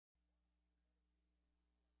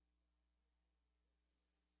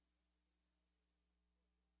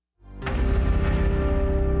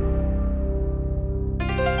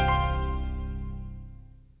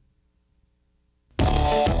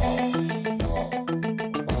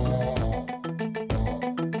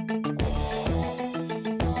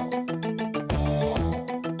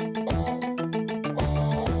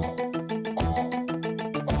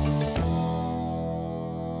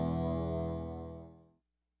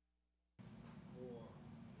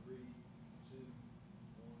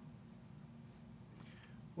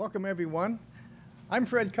Welcome, everyone. I'm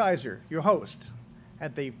Fred Kaiser, your host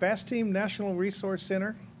at the Fast Team National Resource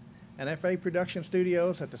Center and FAA Production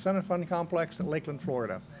Studios at the Sun and Fun Complex in Lakeland,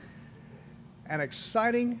 Florida. An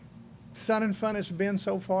exciting sun and fun it's been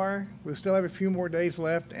so far. We still have a few more days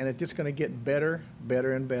left, and it's just going to get better,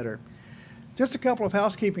 better, and better. Just a couple of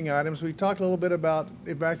housekeeping items. We talked a little bit about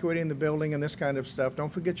evacuating the building and this kind of stuff.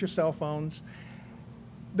 Don't forget your cell phones.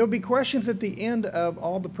 There'll be questions at the end of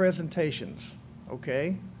all the presentations,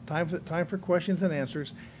 okay? Time for questions and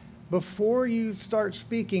answers. Before you start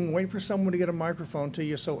speaking, wait for someone to get a microphone to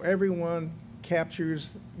you so everyone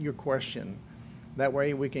captures your question. That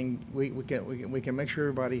way we can make sure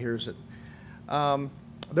everybody hears it.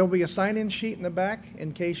 There'll be a sign-in sheet in the back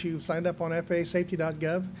in case you signed up on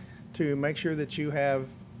faa.gov to make sure that you have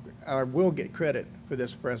or will get credit for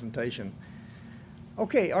this presentation.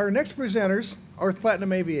 Okay, our next presenters are with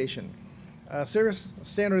Platinum Aviation, a Cirrus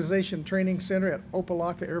Standardization Training Center at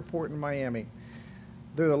Opa-locka Airport in Miami.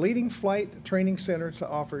 They're the leading flight training center to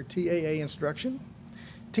offer TAA instruction.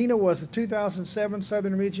 Tina was the 2007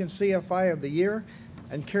 Southern Region CFI of the Year,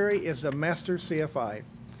 and Kerry is the Master CFI.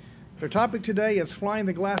 Their topic today is flying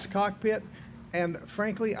the glass cockpit, and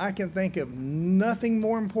frankly, I can think of nothing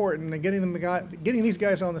more important than getting these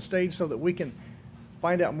guys on the stage so that we can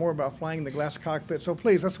find out more about flying the glass cockpit. So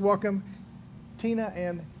please, let's welcome Tina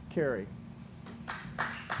and Kerry.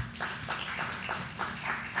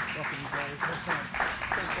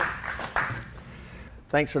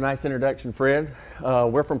 Thanks for a nice introduction, Fred.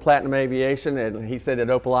 We're from Platinum Aviation, and he said at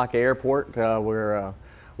Opa-locka Airport.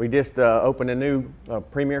 We just opened a new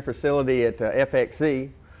premier facility at FXE.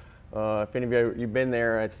 If any of you've been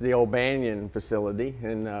there, it's the old Banyan facility,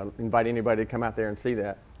 and invite anybody to come out there and see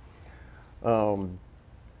that.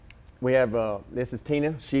 We have, this is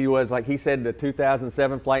Tina. She was, like he said, the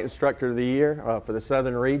 2007 Flight Instructor of the Year for the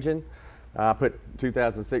Southern Region. I put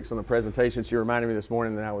 2006 on the presentation. She reminded me this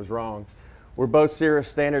morning that I was wrong. We're both Cirrus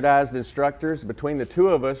standardized instructors. Between the two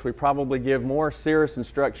of us, we probably give more Cirrus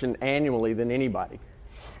instruction annually than anybody.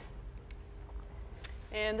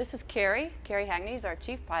 And this is Kerry. Kerry Hackney is our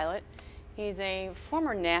chief pilot. He's a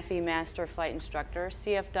former NAFI master flight instructor,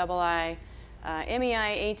 CFII,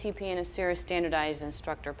 MEI, ATP, and a Cirrus standardized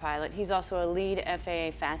instructor pilot. He's also a lead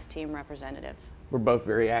FAA Fast Team representative. We're both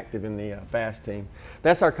very active in the Fast Team.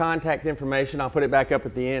 That's our contact information. I'll put it back up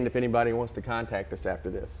at the end if anybody wants to contact us after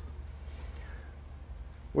this.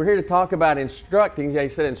 We're here to talk about instructing, yeah, you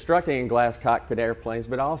said instructing in glass cockpit airplanes,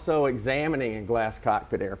 but also examining in glass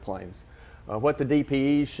cockpit airplanes. What the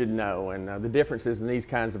DPEs should know and the differences in these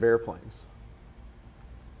kinds of airplanes.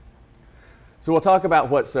 So we'll talk about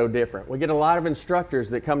what's so different. We get a lot of instructors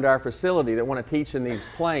that come to our facility that want to teach in these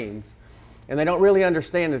planes, and they don't really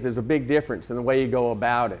understand that there's a big difference in the way you go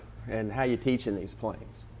about it and how you teach in these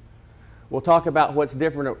planes. We'll talk about what's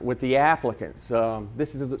different with the applicants.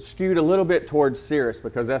 This is skewed a little bit towards Cirrus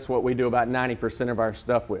because that's what we do about 90% of our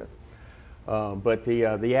stuff with. But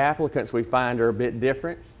the applicants we find are a bit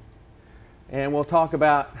different. And we'll talk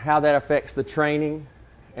about how that affects the training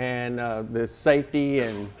and the safety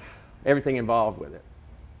and everything involved with it.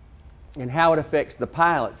 And how it affects the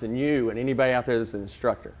pilots and you and anybody out there that's an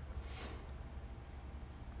instructor.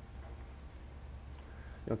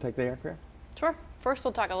 You want to take the aircraft? Sure. First,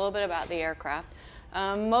 we'll talk a little bit about the aircraft.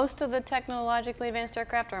 Most of the technologically advanced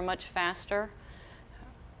aircraft are much faster.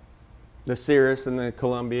 The Cirrus and the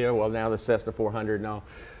Columbia, well now the Cessna 400 and all,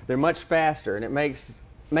 they're much faster, and it makes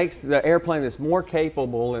the airplane that's more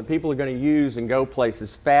capable and people are going to use and go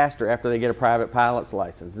places faster after they get a private pilot's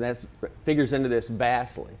license, and that figures into this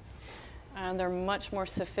vastly. They're much more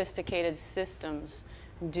sophisticated systems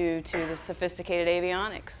due to the sophisticated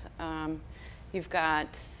avionics. You've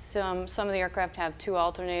got some of the aircraft have 2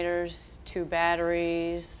 alternators, 2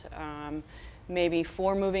 batteries, maybe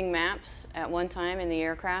 4 moving maps at one time in the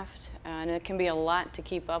aircraft, and it can be a lot to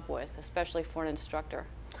keep up with, especially for an instructor.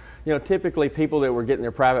 You know, typically people that were getting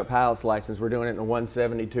their private pilot's license were doing it in a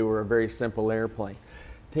 172 or a very simple airplane.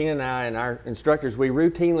 Tina and I and our instructors, we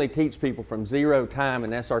routinely teach people from 0 time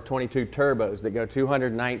in SR-22 turbos that go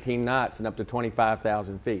 219 knots and up to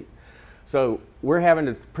 25,000 feet. So we're having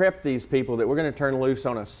to prep these people that we're going to turn loose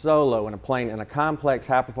on a solo in a plane in a complex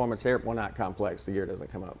high-performance airplane, well not complex, the year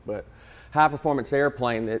doesn't come up, but high-performance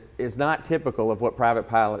airplane that is not typical of what private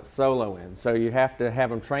pilots solo in. So you have to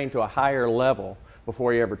have them trained to a higher level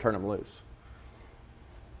before you ever turn them loose.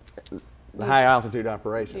 The high altitude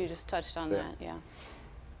operation. You just touched on that, yeah.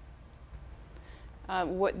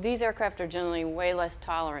 These aircraft are generally way less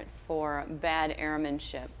tolerant for bad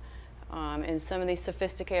airmanship. In some of these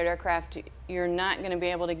sophisticated aircraft, you're not going to be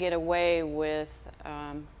able to get away with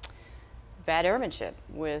bad airmanship,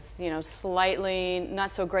 with slightly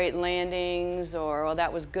not so great landings, or well,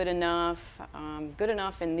 that was good enough. Good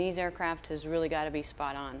enough in these aircraft has really got to be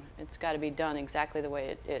spot on. It's got to be done exactly the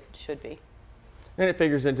way it should be. And it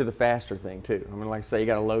figures into the faster thing too. I mean, like I say, you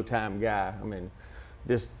got a low time guy. I mean,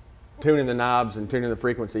 just tuning the knobs and tuning the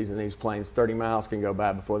frequencies in these planes, 30 miles can go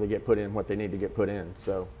by before they get put in what they need to get put in.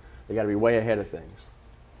 So they got to be way ahead of things.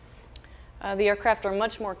 The aircraft are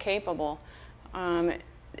much more capable.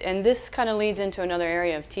 And this kind of leads into another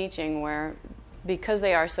area of teaching where, because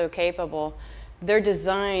they are so capable, they're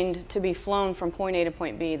designed to be flown from point A to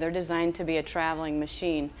point B. They're designed to be a traveling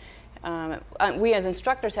machine. We as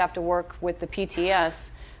instructors have to work with the PTS,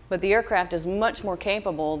 but the aircraft is much more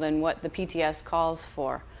capable than what the PTS calls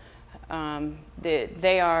for.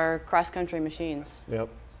 They are cross-country machines. Yep.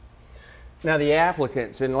 Now the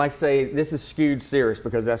applicants, and like I say, this is skewed serious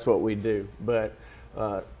because that's what we do, but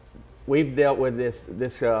we've dealt with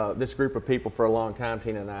this group of people for a long time,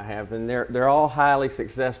 Tina and I have, and they're all highly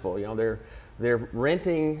successful. They're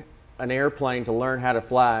renting an airplane to learn how to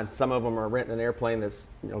fly, and some of them are renting an airplane that's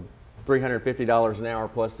 $350 an hour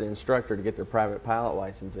plus the instructor to get their private pilot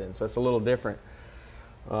license in. So it's a little different.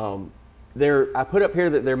 I put up here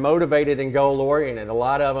that they're motivated and goal oriented. A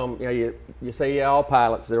lot of them, you say, yeah, all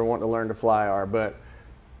pilots that are wanting to learn to fly are, but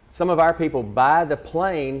some of our people buy the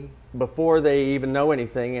plane before they even know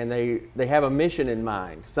anything, and they have a mission in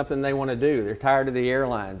mind, something they want to do. They're tired of the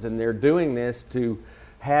airlines, and they're doing this to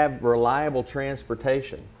have reliable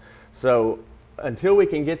transportation. So until we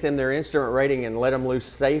can get them their instrument rating and let them loose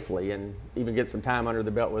safely and even get some time under the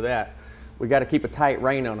belt with that, we got to keep a tight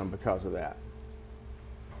rein on them because of that.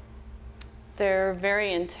 They're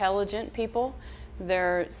very intelligent people.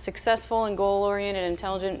 They're successful and goal-oriented,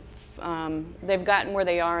 intelligent. They've gotten where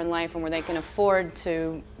they are in life and where they can afford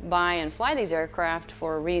to buy and fly these aircraft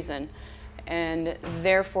for a reason. And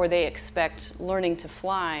therefore they expect learning to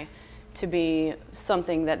fly to be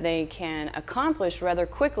something that they can accomplish rather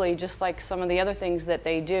quickly, just like some of the other things that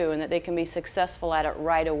they do, and that they can be successful at it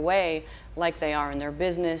right away like they are in their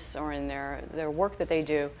business or in their work that they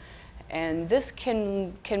do. And this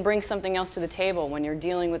can bring something else to the table when you're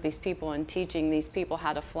dealing with these people and teaching these people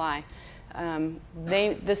how to fly.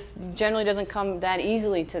 This generally doesn't come that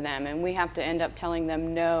easily to them, and we have to end up telling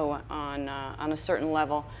them no on a certain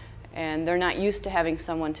level. And they're not used to having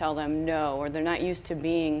someone tell them no, or they're not used to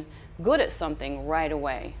being good at something right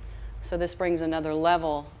away. So this brings another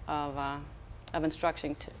level of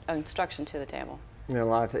instruction to the table.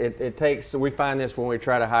 It takes. We find this when we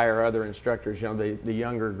try to hire other instructors. The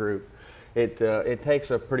younger group. It takes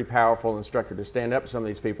a pretty powerful instructor to stand up to some of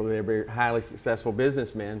these people. They're highly successful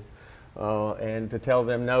businessmen, and to tell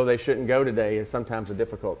them no, they shouldn't go today is sometimes a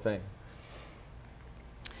difficult thing.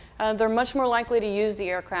 They're much more likely to use the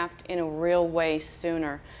aircraft in a real way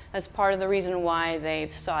sooner. That's part of the reason why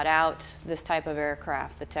they've sought out this type of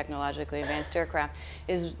aircraft, the technologically advanced aircraft,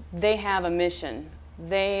 is they have a mission.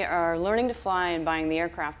 They are learning to fly and buying the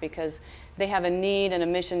aircraft because they have a need and a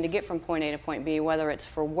mission to get from point A to point B, whether it's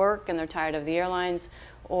for work and they're tired of the airlines,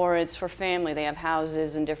 or it's for family. They have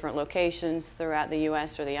houses in different locations throughout the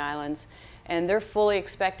U.S. or the islands, and they're fully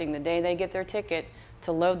expecting the day they get their ticket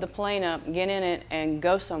to load the plane up, get in it, and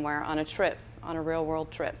go somewhere on a trip, on a real-world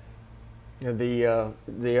trip.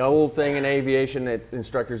 The old thing in aviation that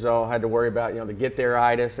instructors all had to worry about, to get their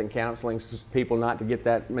itis and counseling people not to get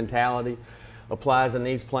that mentality, applies in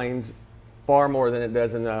these planes far more than it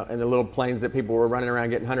does in the little planes that people were running around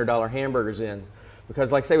getting $100 hamburgers in.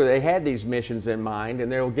 Because like I say, they had these missions in mind,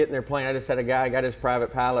 and they were getting their plane. I just had a guy got his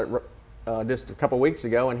private pilot just a couple weeks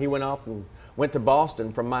ago, and he went off and went to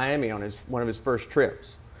Boston from Miami on one of his first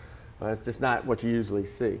trips. It's just not what you usually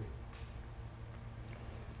see.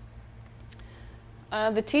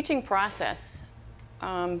 The teaching process,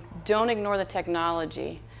 don't ignore the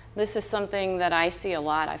technology. This is something that I see a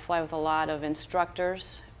lot. I fly with a lot of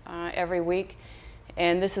instructors every week,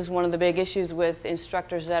 and this is one of the big issues with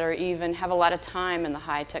instructors that have a lot of time in the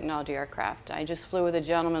high technology aircraft. I just flew with a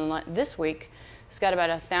gentleman this week. He's got about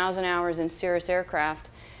 1,000 hours in Cirrus aircraft,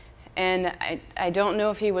 and I don't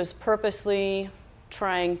know if he was purposely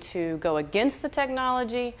trying to go against the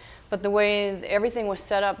technology, but the way everything was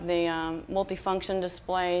set up, the multifunction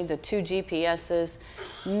display, the 2 GPSs,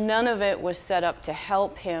 none of it was set up to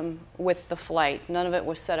help him with the flight. None of it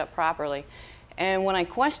was set up properly. And when I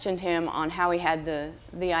questioned him on how he had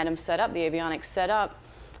the items set up, the avionics set up,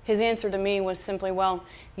 his answer to me was simply, well,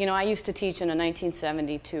 I used to teach in a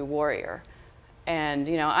 1972 Warrior. And,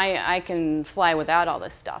 I can fly without all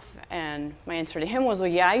this stuff. And my answer to him was, well,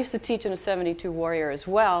 yeah, I used to teach in a 72 Warrior as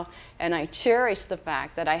well, and I cherish the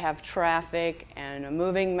fact that I have traffic and a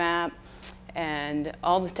moving map and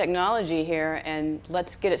all the technology here, and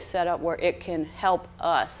let's get it set up where it can help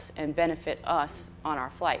us and benefit us on our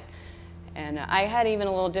flight. And I had even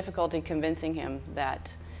a little difficulty convincing him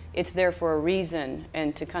that it's there for a reason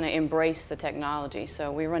and to kind of embrace the technology.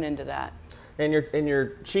 So we run into that. And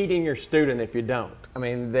you're cheating your student if you don't. I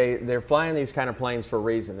mean, they're flying these kind of planes for a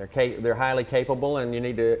reason. They're highly capable, and you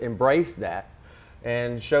need to embrace that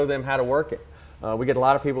and show them how to work it. We get a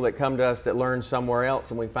lot of people that come to us that learn somewhere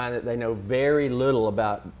else, and we find that they know very little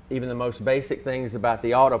about even the most basic things about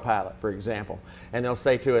the autopilot, for example. And they'll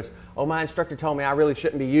say to us, "Oh, my instructor told me I really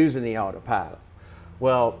shouldn't be using the autopilot."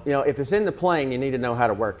 Well, you know, if it's in the plane, you need to know how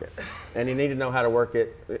to work it, and you need to know how to work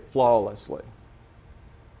it flawlessly.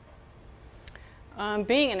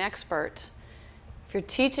 Being an expert, if you're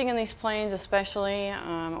teaching in these planes especially,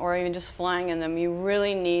 or even just flying in them, you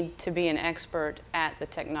really need to be an expert at the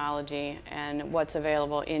technology and what's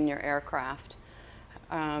available in your aircraft.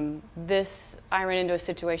 I ran into a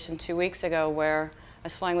situation 2 weeks ago where I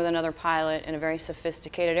was flying with another pilot in a very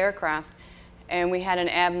sophisticated aircraft, and we had an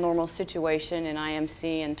abnormal situation in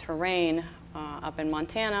IMC and terrain up in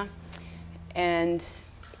Montana, and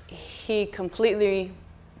he completely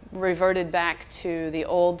reverted back to the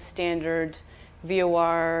old standard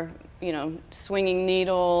VOR, you know, swinging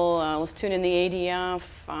needle, was tuning the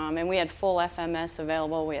ADF, and we had full FMS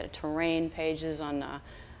available. We had terrain pages on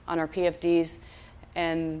our PFDs,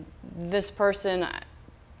 and this person,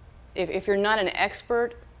 if you're not an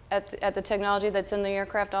expert at the technology that's in the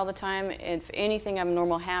aircraft all the time, if anything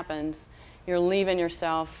abnormal happens, you're leaving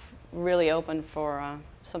yourself really open for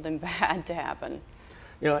something bad to happen.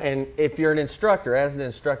 You know, and if you're an instructor, as an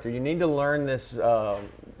instructor, you need to learn this,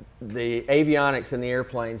 the avionics in the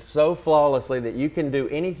airplane so flawlessly that you can do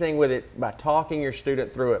anything with it by talking your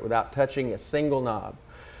student through it without touching a single knob.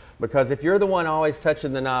 Because if you're the one always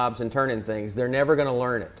touching the knobs and turning things, they're never going to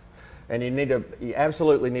learn it. And you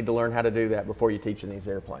absolutely need to learn how to do that before you teach in these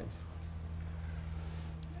airplanes.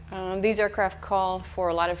 These aircraft call for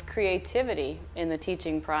a lot of creativity in the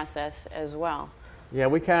teaching process as well. Yeah,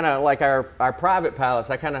 we kind of, like our private pilots,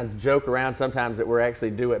 I kind of joke around sometimes that we're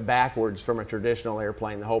actually do it backwards from a traditional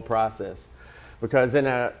airplane, the whole process. Because in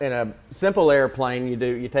a simple airplane,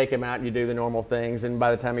 you take them out and you do the normal things, and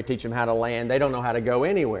by the time you teach them how to land, they don't know how to go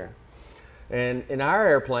anywhere. And in our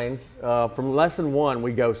airplanes, from lesson 1,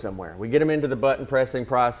 we go somewhere. We get them into the button pressing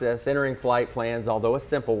process, entering flight plans, although a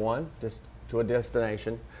simple one, just to a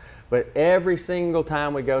destination. But every single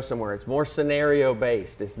time we go somewhere, it's more scenario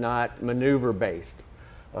based. It's not maneuver based.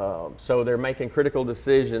 So they're making critical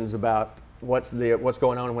decisions about what's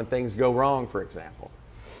going on when things go wrong, for example.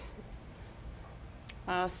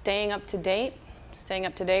 Staying up to date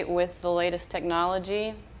with the latest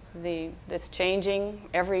technology. That's changing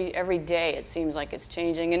every day. It seems like it's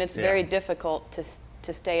changing, and it's very difficult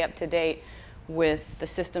to stay up to date with the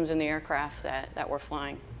systems in the aircraft that we're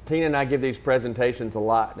flying. Tina and I give these presentations a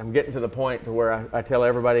lot. I'm getting to the point to where I tell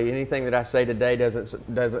everybody anything that I say today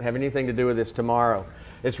doesn't have anything to do with this tomorrow.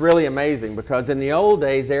 It's really amazing because in the old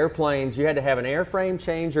days, airplanes, you had to have an airframe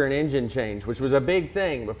change or an engine change, which was a big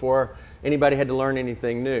thing before anybody had to learn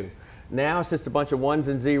anything new. Now it's just a bunch of ones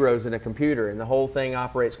and zeros in a computer, and the whole thing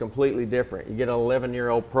operates completely different. You get an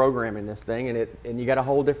 11-year-old programming this thing, and you got a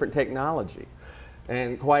whole different technology.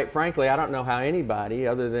 And quite frankly, I don't know how anybody,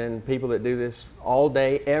 other than people that do this all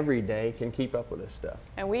day, every day, can keep up with this stuff.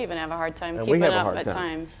 And we even have a hard time keeping up at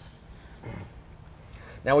times.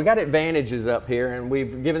 Now, we got advantages up here, and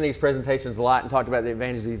we've given these presentations a lot and talked about the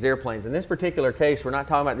advantages of these airplanes. In this particular case, we're not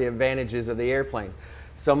talking about the advantages of the airplane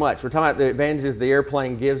so much. We're talking about the advantages the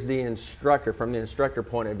airplane gives the instructor from the instructor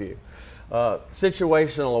point of view.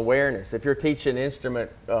 Situational awareness. If you're teaching an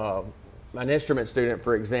instrument student,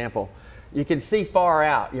 for example, you can see far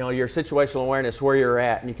out, you know, your situational awareness, where you're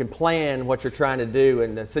at, and you can plan what you're trying to do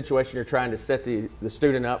and the situation you're trying to set the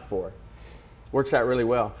student up for. Works out really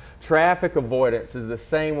well. Traffic avoidance is the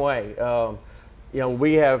same way. You know,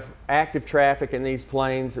 we have active traffic in these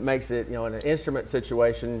planes. It makes it, you know, in an instrument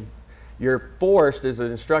situation, you're forced as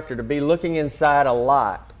an instructor to be looking inside a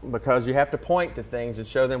lot because you have to point to things and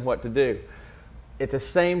show them what to do. At the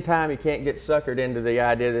same time, you can't get suckered into the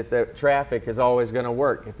idea that the traffic is always going to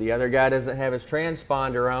work. If the other guy doesn't have his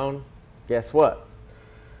transponder on, guess what?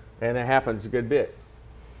 And it happens a good bit.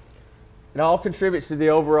 It all contributes to the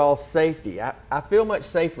overall safety. I feel much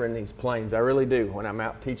safer in these planes, I really do, when I'm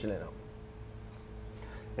out teaching in them.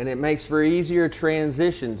 And it makes for easier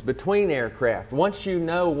transitions between aircraft. Once you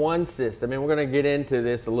know one system, and we're going to get into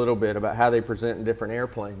this a little bit about how they present in different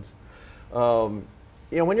airplanes.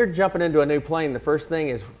 You know, when you're jumping into a new plane, the first thing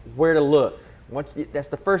is where to look. That's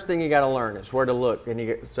the first thing you got to learn is where to look,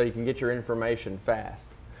 and so you can get your information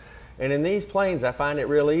fast. And in these planes, I find it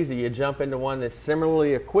real easy. You jump into one that's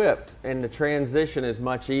similarly equipped, and the transition is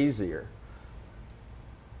much easier.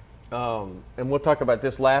 And we'll talk about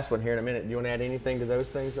this last one here in a minute. Do you want to add anything to those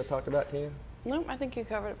things I talked about, Tina? Nope, I think you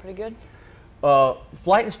covered it pretty good.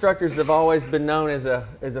 Flight instructors have always been known as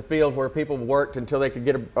a field where people worked until they could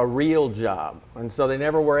get a real job, and so they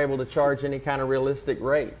never were able to charge any kind of realistic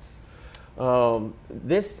rates.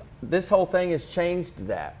 This whole thing has changed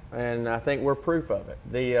that, and I think we're proof of it.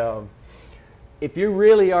 If you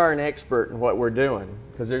really are an expert in what we're doing,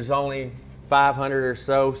 because there's only 500 or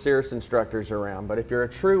so Cirrus instructors around, but if you're a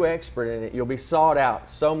true expert in it, you'll be sought out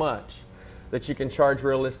so much that you can charge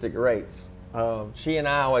realistic rates. She and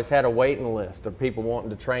I always had a waiting list of people wanting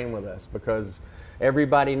to train with us because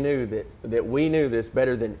everybody knew that we knew this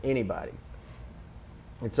better than anybody.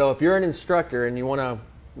 And so if you're an instructor and you want to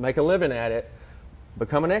make a living at it,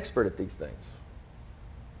 become an expert at these things.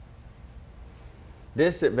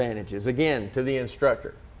 Disadvantages, again, to the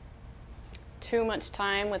instructor. Too much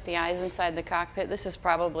time with the eyes inside the cockpit. This is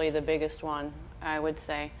probably the biggest one, I would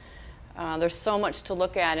say. There's so much to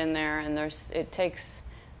look at in there, and it takes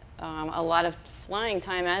a lot of flying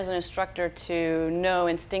time as an instructor to know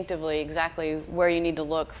instinctively exactly where you need to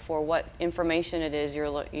look for what information it is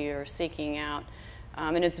you're seeking out.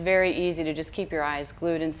 And it's very easy to just keep your eyes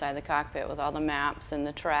glued inside the cockpit with all the maps and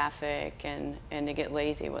the traffic and to get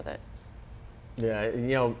lazy with it. Yeah,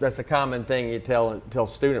 you know, that's a common thing you tell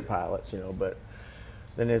student pilots, you know, but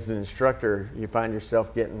then as an instructor, you find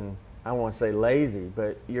yourself getting, I don't want to say lazy,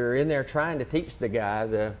 but you're in there trying to teach the guy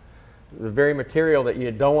the very material that you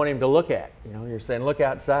don't want him to look at. You know, you're saying look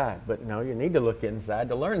outside, but no, you need to look inside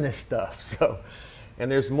to learn this stuff. So, and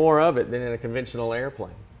there's more of it than in a conventional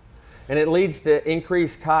airplane. And it leads to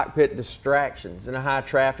increased cockpit distractions in a high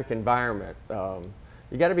traffic environment.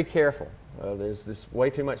 You got to be careful. There's just way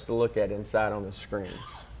too much to look at inside on the screens.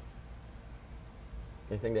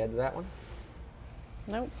 Anything to add to that one?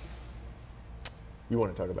 Nope. You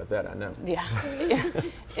want to talk about that, I know. Yeah.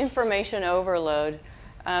 Information overload.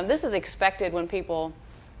 This is expected when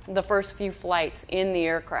the first few flights in the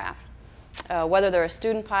aircraft, whether they're a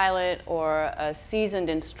student pilot or a seasoned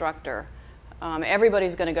instructor,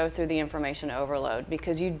 everybody's going to go through the information overload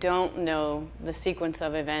because you don't know the sequence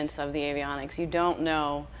of events of the avionics. You don't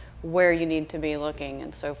know where you need to be looking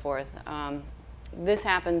and so forth. This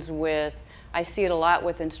happens I see it a lot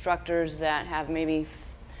with instructors that have maybe,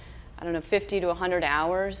 50 to 100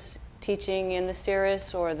 hours teaching in the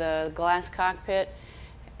Cirrus or the glass cockpit,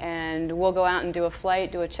 and we'll go out and do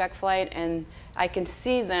a check flight, and I can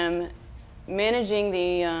see them managing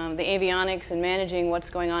the avionics and managing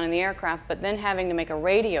what's going on in the aircraft, but then having to make a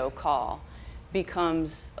radio call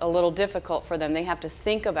becomes a little difficult for them. They have to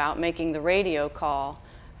think about making the radio call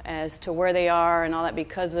as to where they are and all that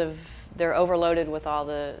because they're overloaded with all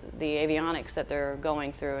the avionics that they're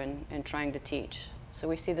going through and trying to teach. So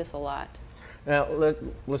we see this a lot. Now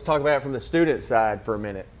let's talk about it from the student side for a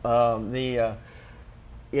minute.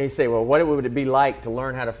 You say, well, what would it be like to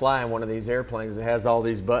learn how to fly in one of these airplanes that has all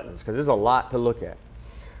these buttons? Because there's a lot to look at.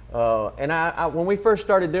 And when we first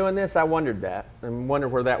started doing this, I wondered that and wondered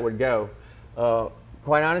where that would go.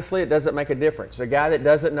 Quite honestly, it doesn't make a difference. A guy that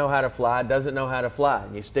doesn't know how to fly doesn't know how to fly.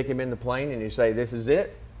 And you stick him in the plane and you say, this is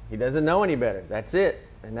it. He doesn't know any better. That's it.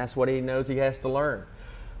 And that's what he knows he has to learn.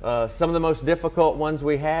 Some of the most difficult ones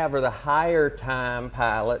we have are the higher time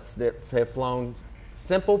pilots that have flown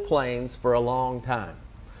simple planes for a long time.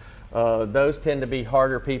 Those tend to be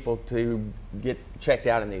harder people to get checked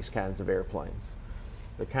out in these kinds of airplanes.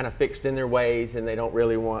 They're kind of fixed in their ways and they don't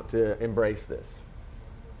really want to embrace this.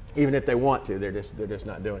 Even if they want to, they're just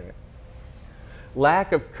not doing it.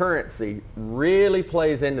 Lack of currency really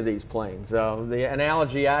plays into these planes. The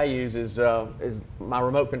analogy I use is my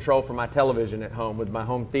remote control for my television at home with my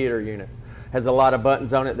home theater unit. Has a lot of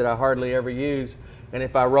buttons on it that I hardly ever use. And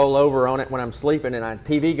if I roll over on it when I'm sleeping and my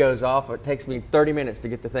TV goes off, it takes me 30 minutes to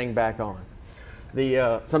get the thing back on.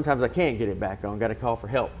 Sometimes I can't get it back on, got to call for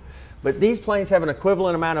help. But these planes have an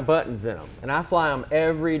equivalent amount of buttons in them, and I fly them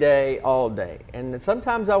every day, all day. And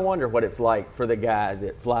sometimes I wonder what it's like for the guy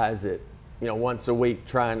that flies it, once a week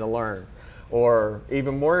trying to learn. Or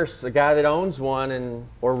even worse, a guy that owns one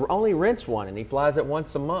or only rents one and he flies it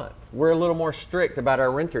once a month. We're a little more strict about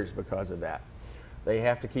our renters because of that. They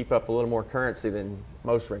have to keep up a little more currency than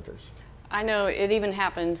most renters. I know it even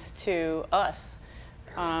happens to us.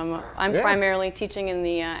 I'm primarily teaching in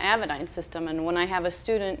the Aviation system, and when I have a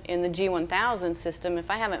student in the G1000 system,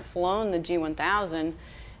 if I haven't flown the G1000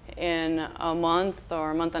 in a month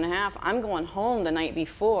or a month and a half, I'm going home the night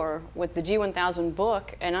before with the G1000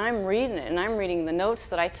 book, and I'm reading it, and I'm reading the notes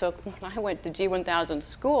that I took when I went to G1000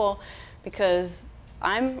 school, because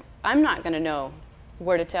I'm not going to know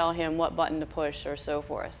where to tell him what button to push or so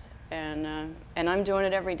forth. And I'm doing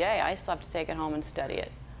it every day. I still have to take it home and study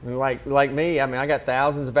it. Like me, I mean, I got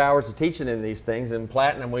thousands of hours of teaching in these things. In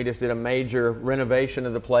Platinum, we just did a major renovation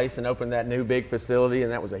of the place and opened that new big facility,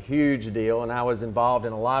 and that was a huge deal, and I was involved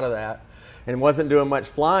in a lot of that and wasn't doing much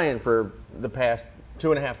flying for the past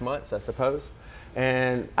 2.5 months, I suppose.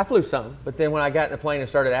 And I flew some, but then when I got in the plane and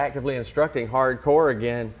started actively instructing hardcore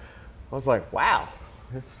again, I was like, wow,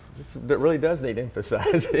 this really does need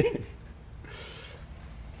emphasizing.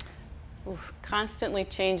 Oof, constantly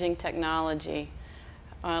changing technology.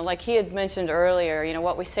 Like he had mentioned earlier, you know,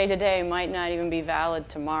 what we say today might not even be valid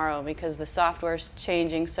tomorrow because the software is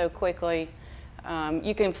changing so quickly.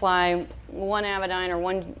 You can fly one Avidyne or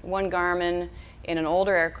one Garmin in an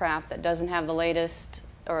older aircraft that doesn't have the latest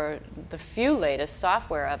or the few latest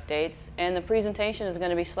software updates, and the presentation is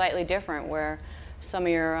going to be slightly different, where some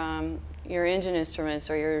of your engine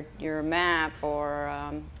instruments or your map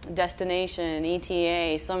or destination,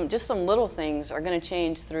 ETA, just some little things are going to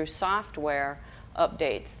change through software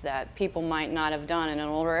updates that people might not have done in an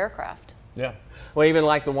older aircraft. Yeah. Well, even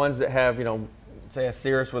like the ones that have, you know, say a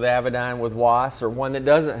Cirrus with Avidyne with WAS or one that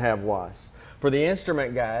doesn't have WAS. For the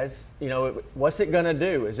instrument guys, you know, what's it going to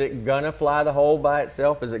do? Is it going to fly the whole by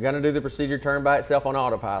itself? Is it going to do the procedure turn by itself on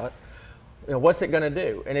autopilot? You know, what's it going to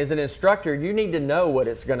do? And as an instructor, you need to know what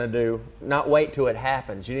it's going to do, not wait till it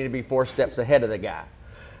happens. You need to be 4 steps ahead of the guy.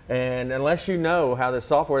 And unless you know how the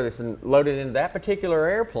software that's loaded into that particular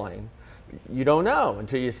airplane, you don't know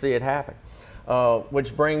until you see it happen.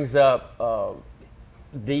 Which brings up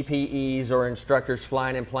DPEs or instructors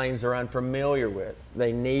flying in planes they're unfamiliar with.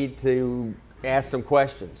 They need to ask some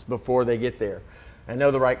questions before they get there and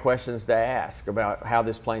know the right questions to ask about how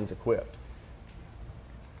this plane's equipped.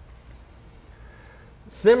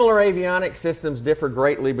 Similar avionics systems differ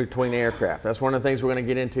greatly between aircraft. That's one of the things we're going to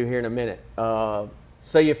get into here in a minute.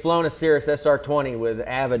 So you've flown a Cirrus SR-20 with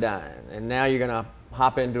Avidyne, and now you're going to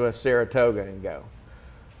hop into a Saratoga and go.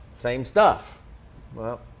 Same stuff.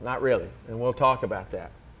 Well, not really, and we'll talk about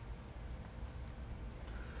that.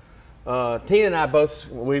 Tina and I both,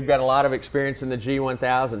 we've got a lot of experience in the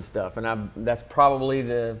G1000 stuff, and that's probably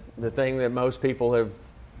the thing that most people have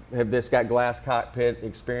this got glass cockpit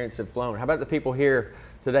experience have flown. How about the people here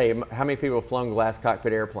today? How many people have flown glass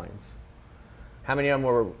cockpit airplanes? How many of them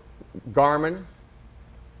were Garmin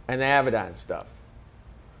and the Avidyne stuff?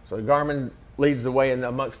 So Garmin leads the way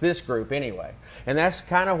amongst this group anyway. And that's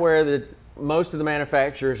kind of where most of the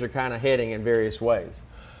manufacturers are kind of heading in various ways.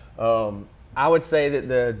 I would say that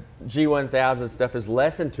the G1000 stuff is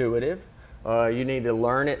less intuitive. You need to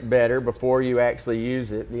learn it better before you actually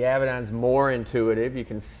use it. The Avidyne's more intuitive. You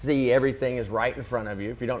can see everything is right in front of you.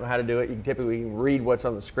 If you don't know how to do it, you can typically read what's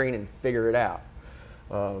on the screen and figure it out.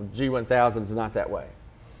 G1000's not that way.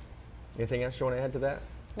 Anything else you want to add to that?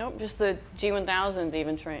 Nope, just the G1000's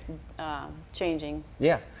even changing.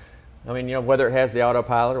 Yeah, I mean, you know, whether it has the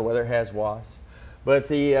autopilot or whether it has WAS.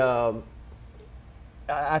 But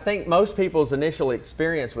I think most people's initial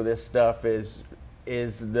experience with this stuff is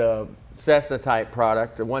the Cessna type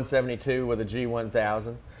product, the 172 with a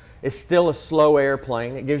G1000. It's still a slow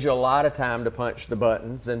airplane. It gives you a lot of time to punch the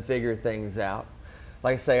buttons and figure things out.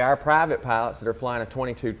 Like I say, our private pilots that are flying a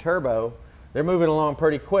 22 turbo, they're moving along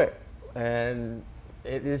pretty quick. And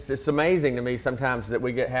it's amazing to me sometimes that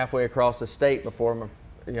we get halfway across the state before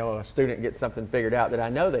a student gets something figured out that I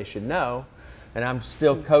know they should know, and I'm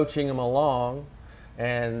still coaching them along,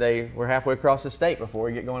 and we're halfway across the state before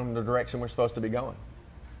we get going in the direction we're supposed to be going.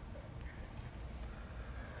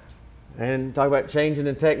 And talk about changing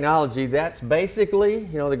in technology. That's basically,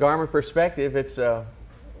 you know, the Garmin perspective. It's in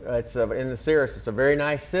the Cirrus. It's a very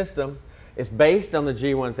nice system. It's based on the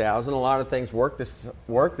G1000. A lot of things work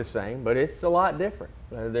the same, but it's a lot different.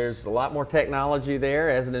 There's a lot more technology there.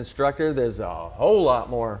 As an instructor, there's a whole lot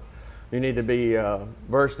more you need to be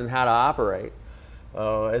versed in how to operate.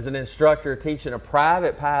 As an instructor teaching a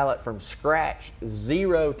private pilot from scratch,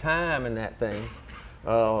 0 time in that thing,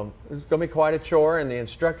 it's going to be quite a chore, and the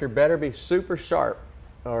instructor better be super sharp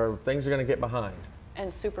or things are going to get behind.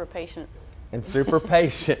 And super patient. And super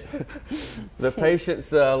patient. The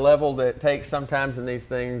patience level that takes sometimes in these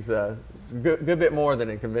things is a good bit more than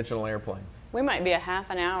in conventional airplanes. We might be a half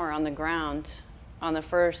an hour on the ground on the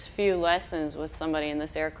first few lessons with somebody in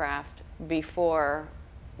this aircraft before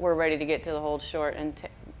we're ready to get to the hold short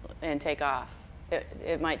and take off.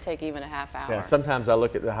 It might take even a half hour. Yeah, sometimes I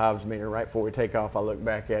look at the Hobbs meter right before we take off. I look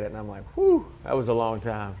back at it and I'm like, whew, that was a long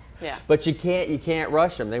time. Yeah. But you can't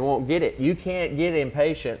rush them. They won't get it. You can't get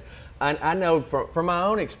impatient. I know from my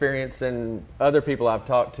own experience and other people I've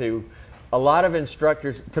talked to, a lot of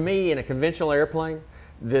instructors, to me in a conventional airplane,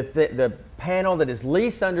 The panel that is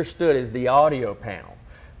least understood is the audio panel,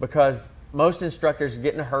 because most instructors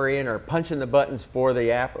get in a hurry and are punching the buttons for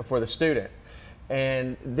the student.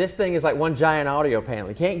 And this thing is like one giant audio panel.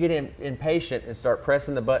 You can't get impatient and start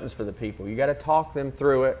pressing the buttons for the people. You got to talk them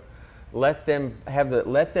through it, let them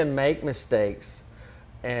make mistakes,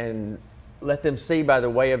 and let them see by the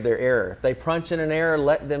way of their error. If they punch in an error,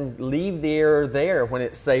 let them leave the error there when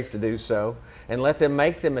it's safe to do so, and let them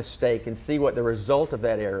make the mistake and see what the result of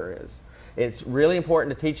that error is. It's really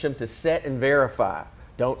important to teach them to set and verify.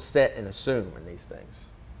 Don't set and assume in these things.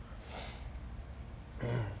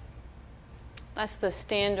 That's the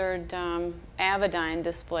standard Avidyne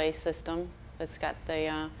display system. It's got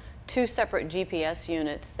the 2 separate GPS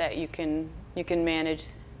units that you can manage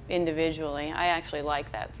individually. I actually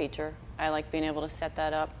like that feature. I like being able to set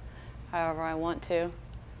that up however I want to.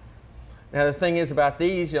 Now the thing is about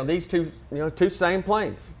these, these two same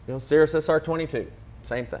planes, Cirrus SR-22,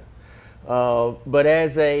 same thing. But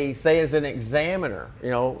as an examiner,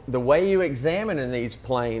 the way you examine in these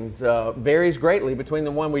planes varies greatly between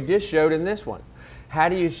the one we just showed and this one. How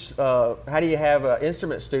do you have an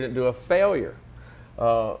instrument student do a failure?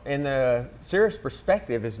 In the Cirrus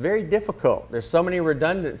perspective, it's very difficult. There's so many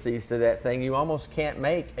redundancies to that thing, you almost can't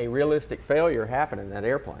make a realistic failure happen in that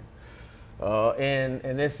airplane.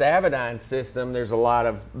 In this Avidyne system, there's a lot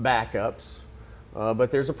of backups.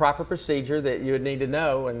 But there's a proper procedure that you would need to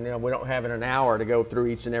know, and we don't have an hour to go through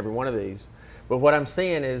each and every one of these. But what I'm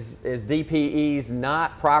seeing is DPEs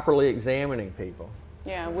not properly examining people.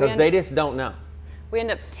 Yeah, because they just don't know. We end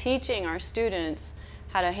up teaching our students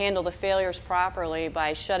how to handle the failures properly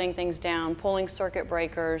by shutting things down, pulling circuit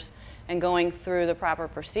breakers, and going through the proper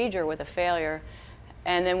procedure with a failure.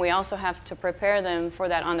 And then we also have to prepare them for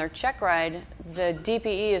that on their check ride. The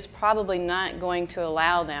DPE is probably not going to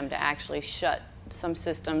allow them to actually shut some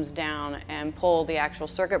systems down and pull the actual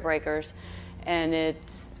circuit breakers, and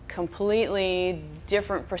it's completely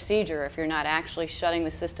different procedure if you're not actually shutting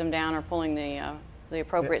the system down or pulling the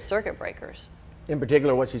appropriate circuit breakers. In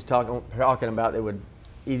particular, what she's talking about that would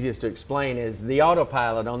easiest to explain is the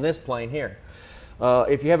autopilot on this plane here.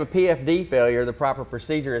 If you have a PFD failure, the proper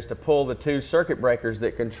procedure is to pull the 2 circuit breakers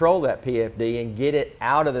that control that PFD and get it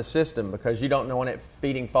out of the system, because you don't want it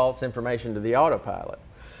feeding false information to the autopilot.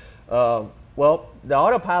 Well, the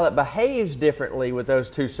autopilot behaves differently with those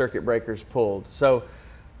 2 circuit breakers pulled. So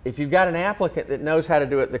if you've got an applicant that knows how to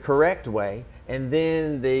do it the correct way, and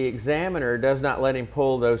then the examiner does not let him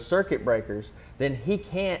pull those circuit breakers, then he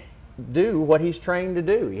can't do what he's trained to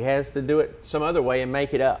do. He has to do it some other way and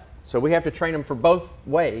make it up. So we have to train him for both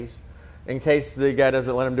ways in case the guy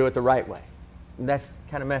doesn't let him do it the right way. And that's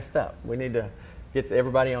kind of messed up. We need to get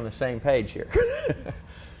everybody on the same page here.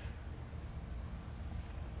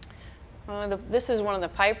 This is one of the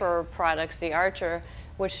Piper products, the Archer,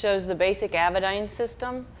 which shows the basic Avidyne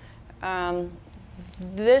system.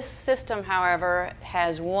 This system, however,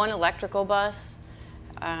 has 1 electrical bus,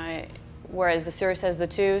 whereas the Cirrus has the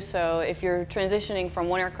 2. So if you're transitioning from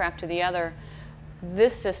one aircraft to the other,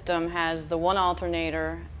 this system has the 1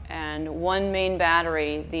 alternator and 1 main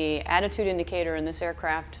battery. The attitude indicator in this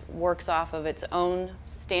aircraft works off of its own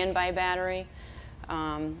standby battery.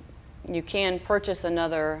 You can purchase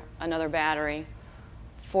another battery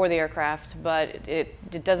for the aircraft, but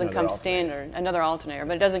it doesn't come standard. Another alternator,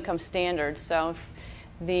 but it doesn't come standard. So if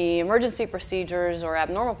the emergency procedures or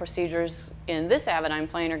abnormal procedures in this Avidyne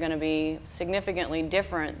plane are going to be significantly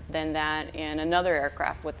different than that in another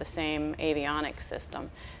aircraft with the same avionics system.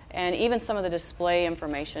 And even some of the display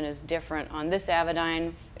information is different on this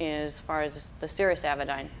Avidyne as far as the Cirrus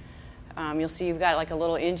Avidyne. You'll see you've got like a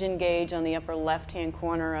little engine gauge on the upper left-hand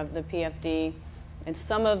corner of the PFD, and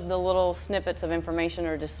some of the little snippets of information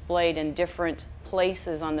are displayed in different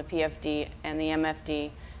places on the PFD and the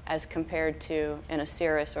MFD as compared to in a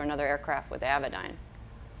Cirrus or another aircraft with Avidyne.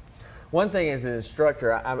 One thing as an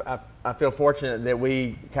instructor, I feel fortunate that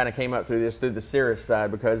we kind of came up through the Cirrus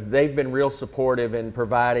side, because they've been real supportive in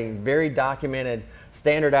providing very documented,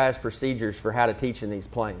 standardized procedures for how to teach in these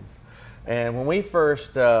planes. And when we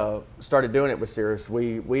first started doing it with Cirrus,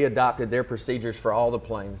 we adopted their procedures for all the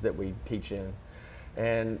planes that we teach in.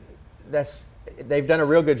 And they've done a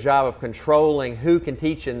real good job of controlling who can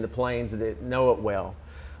teach in the planes that know it well.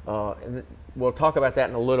 And we'll talk about that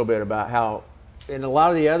in a little bit, about how in a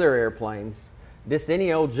lot of the other airplanes, just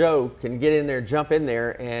any old Joe can get in there, jump in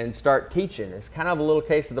there, and start teaching. It's kind of a little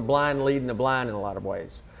case of the blind leading the blind in a lot of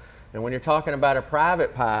ways. And when you're talking about a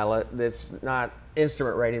private pilot that's not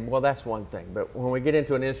instrument rated, well, that's one thing. But when we get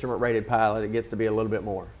into an instrument rated pilot, it gets to be a little bit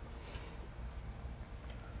more.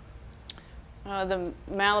 The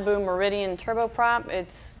Malibu Meridian turboprop,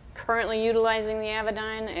 it's currently utilizing the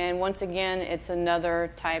Avidyne, and once again, it's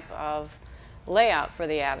another type of layout for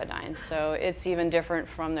the Avidyne. So it's even different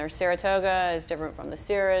from their Saratoga, it's different from the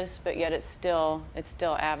Cirrus, but yet it's still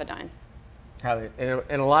Avidyne.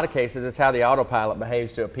 In a lot of cases, it's how the autopilot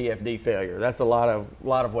behaves to a PFD failure. That's a lot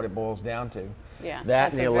of what it boils down to. Yeah,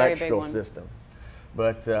 that and the electrical system.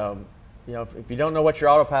 But you know, if you don't know what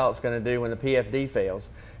your autopilot's going to do when the PFD fails,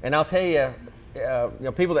 and I'll tell you, you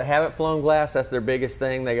know, people that haven't flown glass, that's their biggest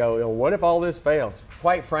thing. They go, you know, what if all this fails?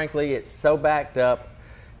 Quite frankly, it's so backed up.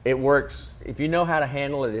 It works. If you know how to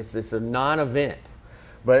handle it, it's a non-event.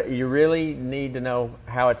 But you really need to know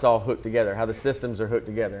how it's all hooked together, how the systems are hooked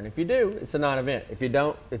together. And if you do, it's a non-event. If you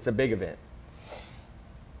don't, it's a big event.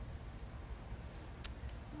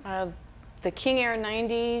 The King Air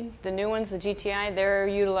 90, the new ones, the GTI, they're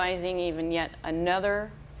utilizing even yet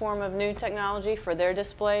another form of new technology for their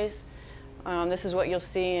displays. This is what you'll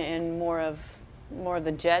see in more of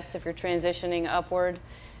the jets if you're transitioning upward.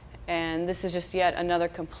 And this is just yet another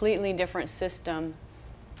completely different system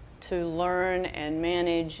to learn and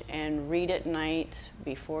manage and read at night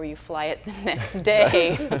before you fly it the next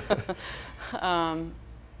day.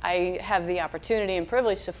 I have the opportunity and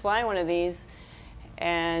privilege to fly one of these,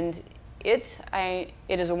 and it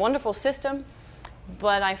is a wonderful system,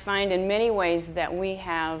 but I find in many ways that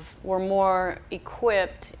we're more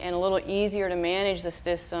equipped and a little easier to manage the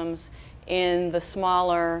systems in the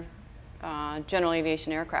smaller general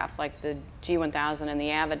aviation aircraft like the G1000 and the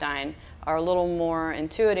Avidyne are a little more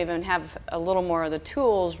intuitive and have a little more of the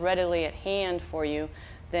tools readily at hand for you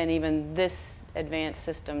than even this advanced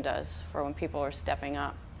system does for when people are stepping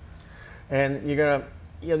up. And you're going to,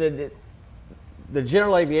 you know, the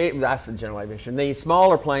general aviation, I said general aviation, the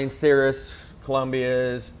smaller planes, Cirrus,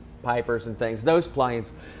 Columbias, Pipers and things, those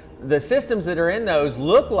planes, the systems that are in those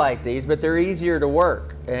look like these, but they're easier to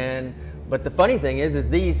work. But the funny thing is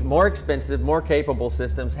these more expensive, more capable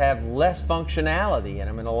systems have less functionality in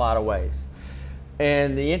them in a lot of ways.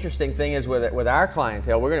 And the interesting thing is with our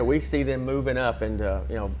clientele, we see them moving up into,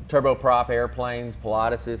 you know, turboprop airplanes,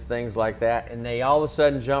 Pilatuses, things like that, and they all of a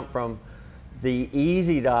sudden jump from the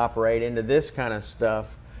easy to operate into this kind of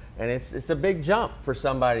stuff. And it's a big jump for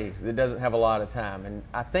somebody that doesn't have a lot of time. And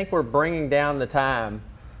I think we're bringing down the time.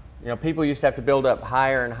 You know, people used to have to build up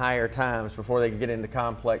higher and higher times before they could get into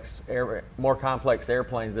more complex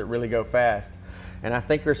airplanes that really go fast. And I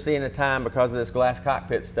think we're seeing a time because of this glass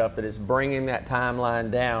cockpit stuff that it's bringing that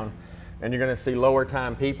timeline down, and you're going to see lower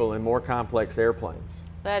time people in more complex airplanes.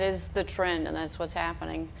 That is the trend, and that's what's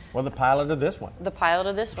happening. Well, the pilot of this one. The pilot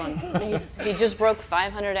of this one. He just broke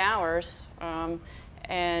 500 hours,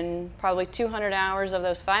 and probably 200 hours of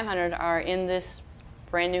those 500 are in this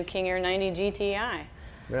brand new King Air 90 GTI.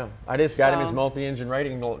 Yeah, I just got him his multi-engine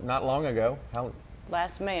rating not long ago.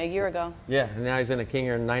 Last May, a year ago. Yeah, and now he's in a King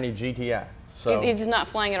Air 90 GTI. So he's not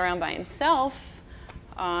flying it around by himself,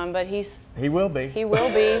 but he will be. He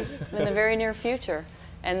will be in the very near future,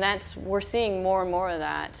 and we're seeing more and more of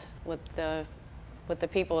that with the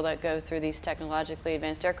people that go through these technologically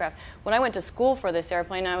advanced aircraft. When I went to school for this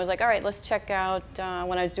airplane, I was like, all right, let's check out,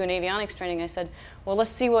 when I was doing avionics training, I said, well,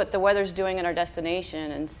 let's see what the weather's doing at our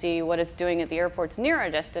destination and see what it's doing at the airports near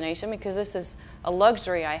our destination, because this is a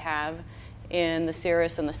luxury I have in the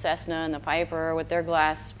Cirrus and the Cessna and the Piper with their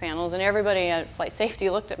glass panels, and everybody at flight safety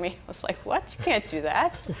looked at me. I was like, what? You can't do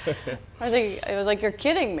that. I was like, you're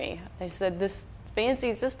kidding me. I said, this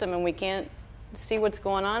fancy system and we can't see what's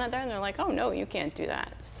going on out there, and they're like, oh no, you can't do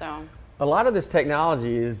that. So a lot of this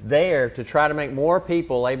technology is there to try to make more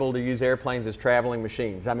people able to use airplanes as traveling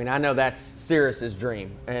machines. I mean, I know that's Cirrus's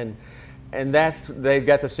dream, and they've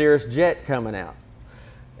got the Cirrus jet coming out,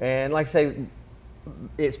 and like I say,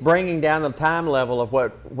 it's bringing down the time level of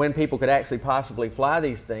when people could actually possibly fly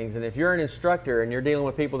these things. And if you're an instructor and you're dealing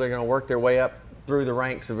with people that are going to work their way up through the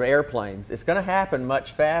ranks of airplanes, it's going to happen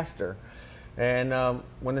much faster. And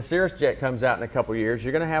when the Cirrus jet comes out in a couple years,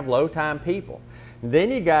 you're going to have low time people.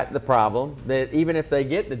 Then you got the problem that even if they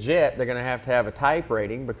get the jet, they're going to have a type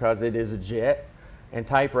rating because it is a jet, and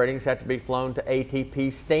type ratings have to be flown to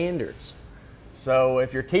ATP standards. So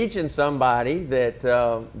if you're teaching somebody that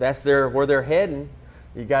that's where they're heading,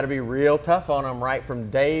 you got to be real tough on them right from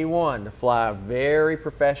day one to fly very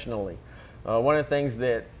professionally. One of the things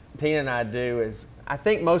that Tina and I do is, I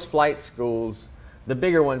think most flight schools, the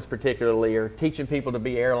bigger ones particularly, are teaching people to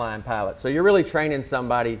be airline pilots. So you're really training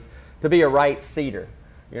somebody to be a right seater.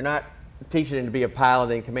 You're not teaching them to be a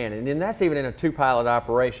pilot in command, and then that's even in a two-pilot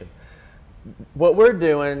operation. What we're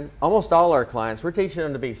doing, almost all our clients, we're teaching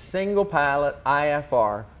them to be single pilot,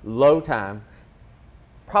 IFR, low time,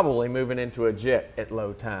 probably moving into a jet at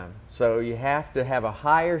low time. So you have to have a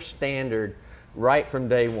higher standard right from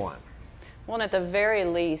day one? Well, and at the very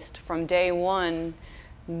least, from day one,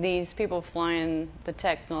 these people flying the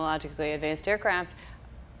technologically advanced aircraft,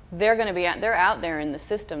 they're going to be they're out there in the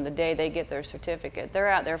system the day they get their certificate. They're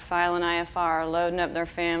out there filing IFR, loading up their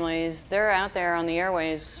families. They're out there on the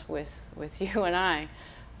airways with you and I.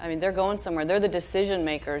 I mean, they're going somewhere. They're the decision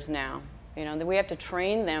makers now. You know, we have to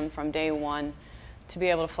train them from day one to be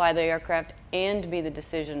able to fly the aircraft and be the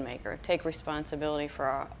decision maker, take responsibility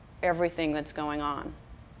for everything that's going on,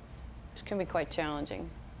 which can be quite challenging.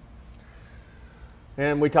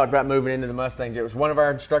 And we talked about moving into the Mustang. It was one of our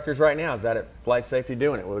instructors right now is out at Flight Safety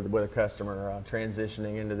doing it with a customer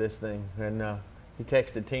transitioning into this thing. And he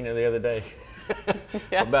texted Tina the other day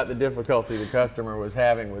Yeah. about the difficulty the customer was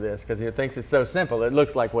having with this because he thinks it's so simple. It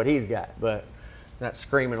looks like what he's got, but not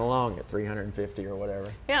screaming along at 350 or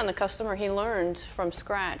whatever. Yeah, and the customer, he learned from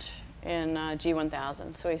scratch in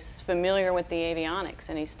G1000. So he's familiar with the avionics,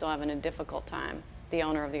 and he's still having a difficult time, the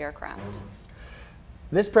owner of the aircraft.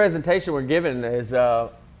 This presentation we're giving is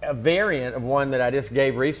a variant of one that I just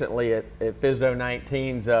gave recently at FSDO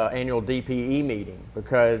 19's annual DPE meeting,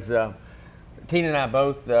 because Tina and I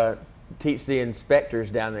both teach the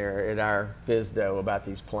inspectors down there at our FSDO about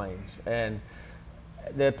these planes. And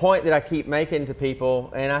the point that I keep making to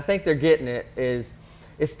people, and I think they're getting it, is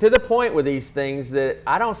it's to the point with these things that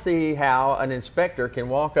I don't see how an inspector can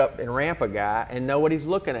walk up and ramp a guy and know what he's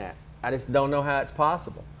looking at. I just don't know how it's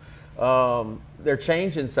possible. They're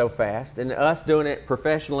changing so fast, and us doing it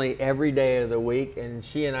professionally every day of the week, and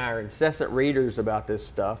she and I are incessant readers about this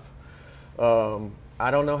stuff.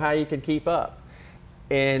 I don't know how you can keep up.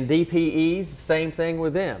 And DPEs, same thing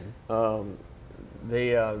with them.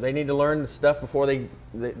 They need to learn the stuff before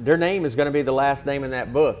their name is going to be the last name in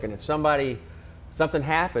that book. And if something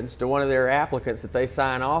happens to one of their applicants that they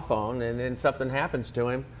sign off on, and then something happens to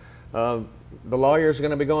him, the lawyer's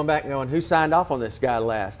going to be going back and going, who signed off on this guy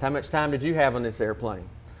last? How much time did you have on this airplane?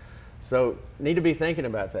 So need to be thinking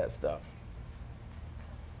about that stuff.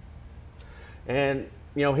 And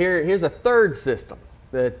you know, here's a third system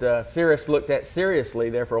that Cirrus looked at seriously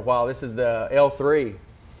there for a while. This is the L3.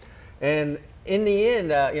 And in the end,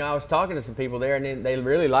 you know, I was talking to some people there, and they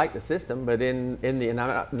really liked the system, but and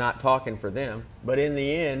I'm not talking for them, but in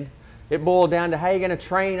the end, it boiled down to how you're going to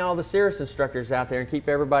train all the Cirrus instructors out there and keep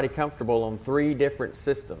everybody comfortable on 3 different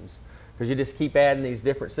systems, because you just keep adding these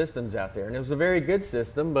different systems out there. And it was a very good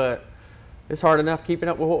system, but it's hard enough keeping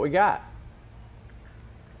up with what we got.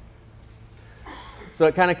 So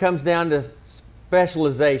it kind of comes down to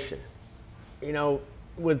specialization. You know,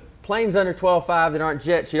 with planes under 12.5 that aren't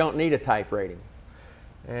jets, you don't need a type rating.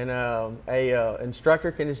 And a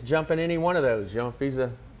instructor can just jump in any one of those. You know, if he's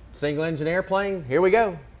a single engine airplane, here we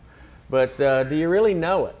go. But do you really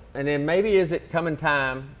know it? And then maybe is it coming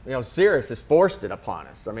time, you know, Cirrus has forced it upon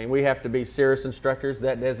us. I mean, we have to be Cirrus instructors.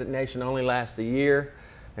 That designation only lasts a year.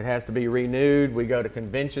 It has to be renewed. We go to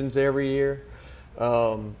conventions every year.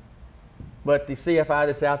 But the CFI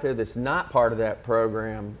that's out there that's not part of that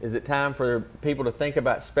program, is it time for people to think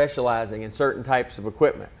about specializing in certain types of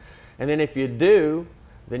equipment? And then if you do,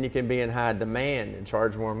 then you can be in high demand and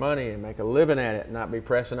charge more money and make a living at it and not be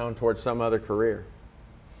pressing on towards some other career.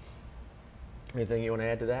 Anything you want to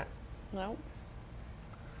add to that? No.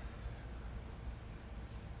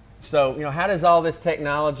 So, you know, how does all this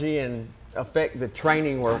technology affect the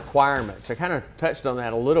training requirements? I kind of touched on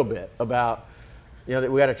that a little bit about, you know, that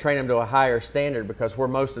we got to train them to a higher standard because where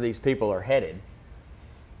most of these people are headed.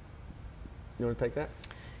 You want to take that?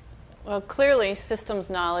 Well, clearly systems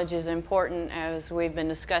knowledge is important, as we've been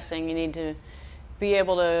discussing. You need to be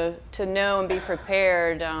able to know and be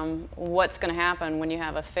prepared what's going to happen when you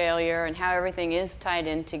have a failure and how everything is tied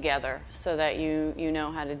in together so that you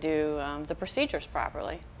know how to do the procedures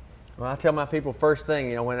properly. Well, I tell my people first thing,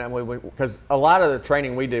 you know, because a lot of the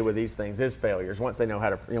training we do with these things is failures once they know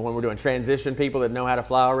how to, you know, when we're doing transition people that know how to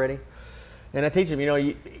fly already. And I teach them, you know,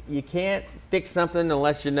 you can't fix something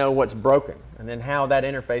unless you know what's broken and then how that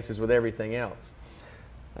interfaces with everything else.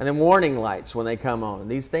 And then warning lights when they come on.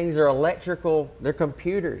 These things are electrical, they're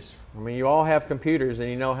computers. I mean, you all have computers and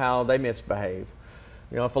you know how they misbehave.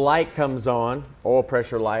 You know, if a light comes on, oil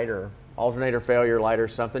pressure light or alternator failure light or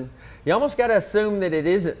something, you almost got to assume that it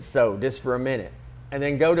isn't so just for a minute and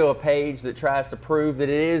then go to a page that tries to prove that it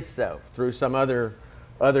is so through some other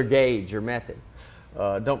gauge or method.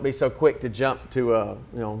 Don't be so quick to jump to a,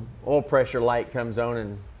 you know, oil pressure light comes on,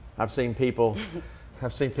 and I've seen people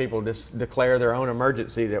just declare their own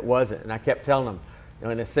emergency that wasn't. And I kept telling them, you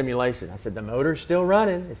know, in a simulation, I said, the motor's still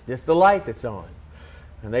running, it's just the light that's on.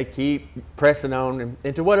 And they keep pressing on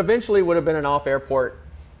into what eventually would have been an off-airport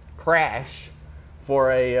crash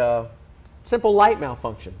for a simple light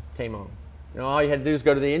malfunction came on. You know, all you had to do is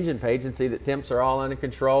go to the engine page and see that temps are all under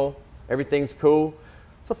control, everything's cool.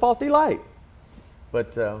 It's a faulty light.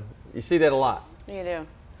 But you see that a lot. You do.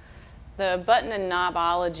 The button and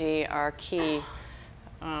knobology are key.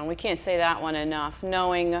 We can't say that one enough.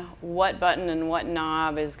 Knowing what button and what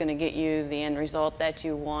knob is going to get you the end result that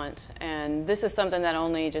you want. And this is something that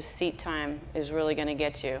only just seat time is really going to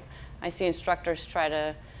get you. I see instructors try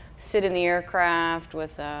to sit in the aircraft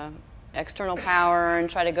with external power and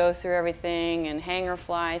try to go through everything, and hanger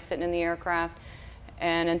fly sitting in the aircraft.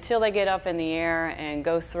 And until they get up in the air and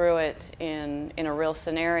go through it in a real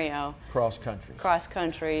scenario, cross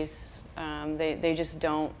countries, they just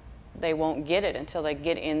don't, they won't get it until they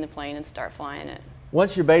get in the plane and start flying it.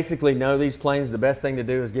 Once you basically know these planes, the best thing to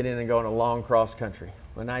do is get in and go on a long cross country,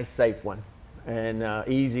 a nice safe one and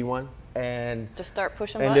easy one, and just start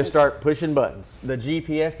pushing buttons. buttons. Just start pushing buttons. The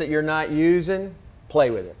GPS that you're not using, play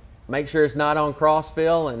with it. Make sure it's not on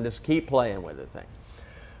cross-fill and just keep playing with the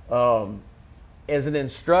thing. As an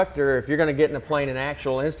instructor, if you're going to get in a plane in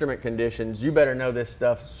actual instrument conditions, you better know this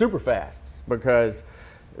stuff super fast, because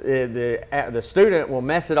the student will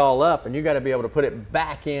mess it all up, and you got to be able to put it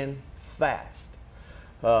back in fast.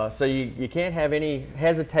 So you can't have any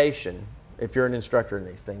hesitation if you're an instructor in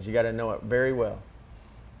these things. You got to know it very well.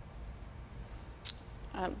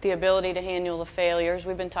 The ability to handle the failures,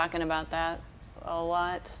 we've been talking about that a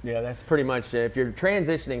lot. Yeah, that's pretty much it. If you're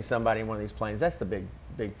transitioning somebody in one of these planes, that's the big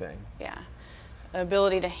thing. Yeah.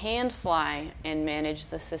 Ability to hand fly and manage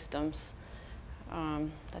the systems.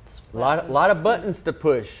 That's a lot of buttons to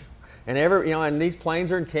push, and and these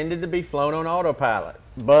planes are intended to be flown on autopilot,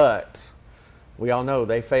 but we all know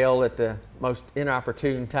they fail at the most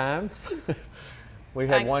inopportune times. We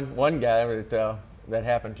had one guy that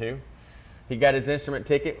happened to. He got his instrument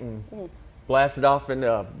ticket and blasted off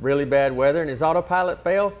into really bad weather, and his autopilot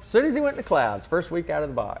failed as soon as he went in the clouds, first week out of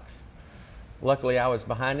the box. Luckily, I was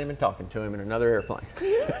behind him and talking to him in another airplane.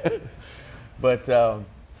 But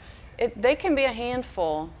they can be a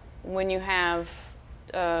handful when you have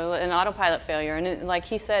an autopilot failure, and like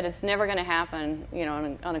he said, it's never going to happen,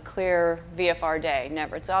 on a clear VFR day.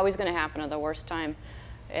 Never. It's always going to happen at the worst time.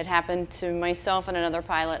 It happened to myself and another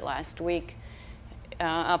pilot last week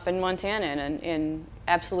up in Montana in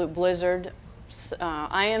absolute blizzard,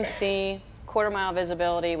 IMC, quarter-mile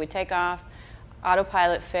visibility. We take off.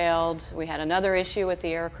 Autopilot failed. We had another issue with the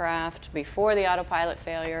aircraft before the autopilot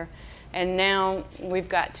failure, and now we've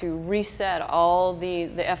got to reset all the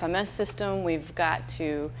FMS system. We've got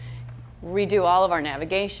to redo all of our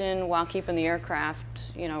navigation while keeping the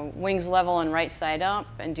aircraft, wings level and right side up,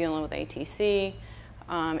 and dealing with ATC.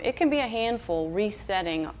 It can be a handful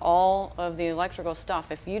resetting all of the electrical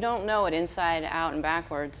stuff. If you don't know it inside out and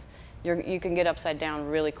backwards, you can get upside down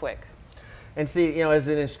really quick. And see, as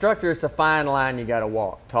an instructor, it's a fine line you got to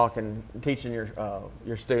walk, teaching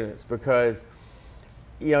your students, because,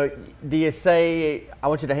 do you say, I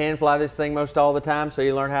want you to hand fly this thing most all the time so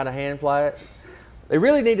you learn how to hand fly it? They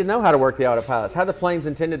really need to know how to work the autopilots, how the plane's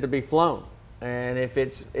intended to be flown. And if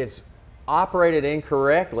it's operated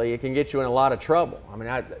incorrectly, it can get you in a lot of trouble. I mean,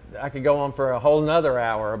 I could go on for a whole nother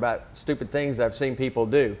hour about stupid things I've seen people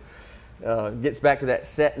do. Gets back to that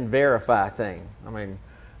set and verify thing. I mean,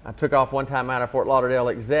 I took off one time out of Fort Lauderdale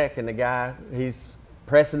exec, and the guy, he's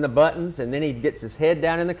pressing the buttons, and then he gets his head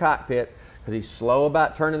down in the cockpit because he's slow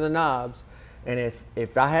about turning the knobs. And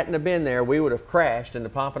if I hadn't have been there, we would have crashed into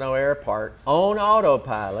Pompano Airport on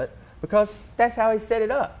autopilot, because that's how he set it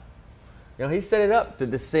up. He set it up to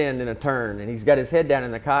descend in a turn, and he's got his head down in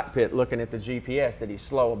the cockpit looking at the GPS that he's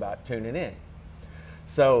slow about tuning in.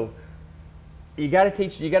 So you got to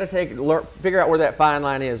figure out where that fine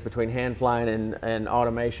line is between hand flying and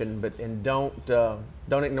automation, and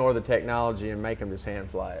don't ignore the technology and make them just hand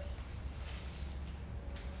fly it.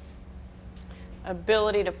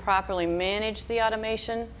 Ability to properly manage the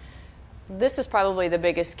automation. This is probably the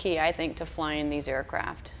biggest key, I think, to flying these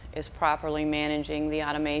aircraft, is properly managing the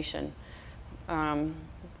automation.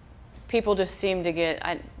 People just seem to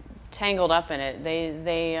get tangled up in it.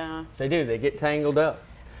 They do. They get tangled up.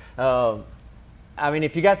 I mean,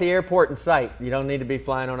 if you got the airport in sight, you don't need to be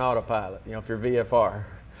flying on autopilot, if you're VFR.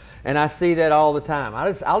 And I see that all the time.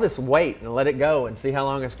 I'll just wait and let it go and see how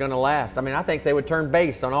long it's going to last. I mean, I think they would turn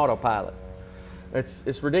base on autopilot.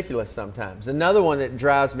 It's ridiculous sometimes. Another one that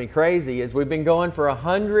drives me crazy is we've been going for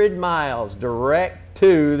 100 miles direct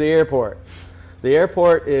to the airport. The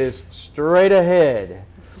airport is straight ahead,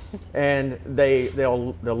 and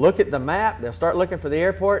they'll look at the map, they'll start looking for the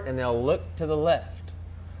airport, and they'll look to the left.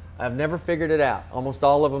 I've never figured it out. Almost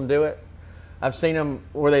all of them do it. I've seen them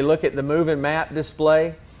where they look at the moving map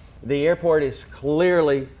display. The airport is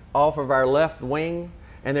clearly off of our left wing,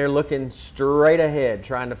 and they're looking straight ahead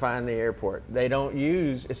trying to find the airport. They don't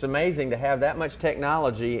use, it's amazing to have that much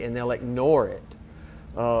technology and they'll ignore it,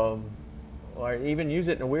 or even use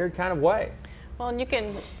it in a weird kind of way. Well, and you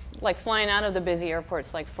can, like flying out of the busy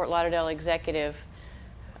airports like Fort Lauderdale Executive,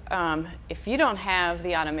 if you don't have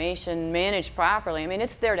the automation managed properly, I mean,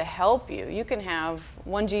 it's there to help you. You can have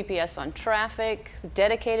one GPS on traffic,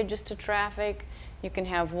 dedicated just to traffic. You can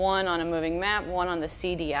have one on a moving map, one on the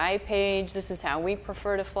CDI page. This is how we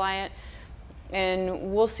prefer to fly it.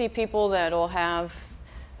 And we'll see people that will have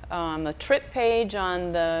a trip page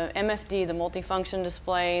on the MFD, the multifunction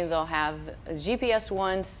display. They'll have a GPS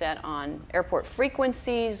one set on airport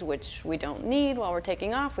frequencies, which we don't need while we're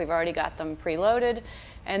taking off. We've already got them preloaded.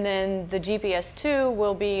 And then the GPS 2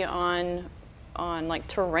 will be on like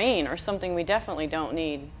terrain or something we definitely don't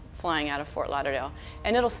need flying out of Fort Lauderdale.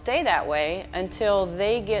 And it'll stay that way until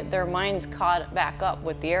they get their minds caught back up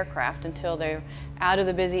with the aircraft, until they're out of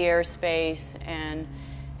the busy airspace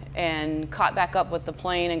and caught back up with the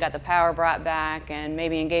plane and got the power brought back and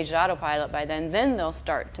maybe engaged autopilot by then. Then they'll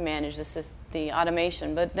start to manage the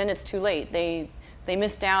automation, but then it's too late. They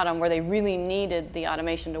missed out on where they really needed the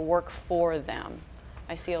automation to work for them.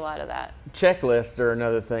 I see a lot of that. Checklists are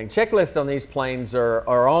another thing. Checklists on these planes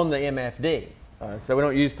are on the MFD. So we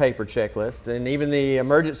don't use paper checklists, and even the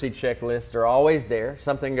emergency checklists are always there.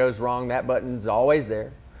 Something goes wrong, that button's always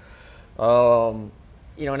there. You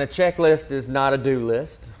know, and a checklist is not a do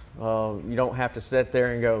list. You don't have to sit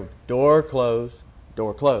there and go door closed,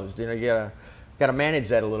 door closed. You know, you gotta manage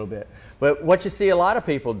that a little bit. But what you see a lot of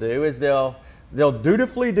people do is they'll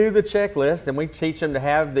dutifully do the checklist, and we teach them to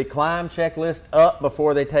have the climb checklist up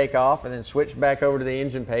before they take off, and then switch back over to the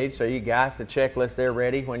engine page so you got the checklist there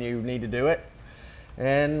ready when you need to do it.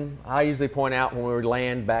 And I usually point out when we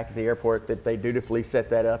land back at the airport that they dutifully set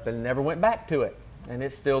that up and never went back to it, and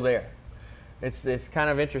it's still there. It's kind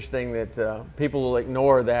of interesting that people will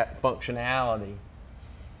ignore that functionality.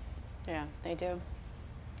 Yeah, they do.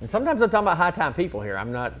 And sometimes I'm talking about high-time people here.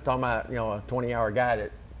 I'm not talking about, you know, a 20-hour guy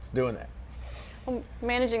that's doing that. Well,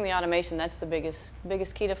 managing the automation, that's the biggest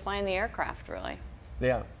key to flying the aircraft, really.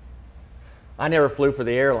 Yeah. I never flew for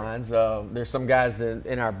the airlines. There's some guys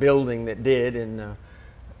in our building that did, and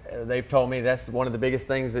they've told me that's one of the biggest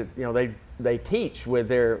things that, you know, they teach with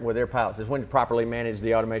their pilots is when to properly manage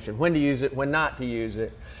the automation, when to use it, when not to use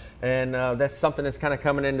it, and that's something that's kind of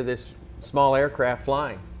coming into this small aircraft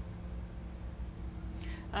flying.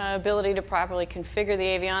 Ability to properly configure the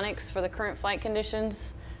avionics for the current flight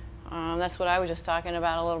conditions. That's what I was just talking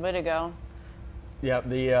about a little bit ago.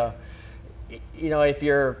 Yeah, you know, if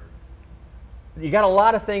you got a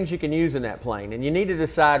lot of things you can use in that plane, and you need to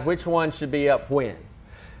decide which one should be up when.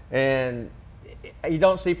 And you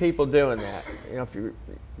don't see people doing that. You know,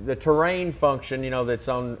 the terrain function, you know, that's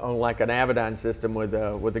on like an Aviation system with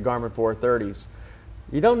the Garmin 430s,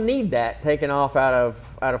 you don't need that taking off out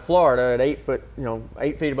of Florida at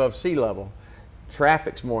 8 feet above sea level.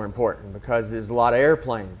 Traffic's more important because there's a lot of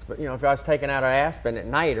airplanes. But, you know, if I was taking out of Aspen at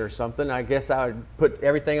night or something, I guess I would put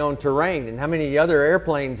everything on terrain. And how many other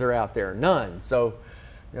airplanes are out there? None. So,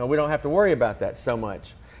 you know, we don't have to worry about that so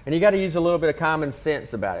much. And you got to use a little bit of common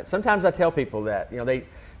sense about it. Sometimes I tell people that, you know,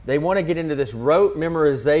 they want to get into this rote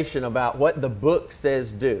memorization about what the book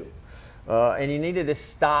says do. And you need to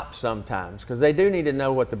stop sometimes, because they do need to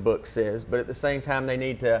know what the book says, but at the same time they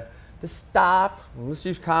need to stop. Let's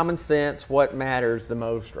use common sense, what matters the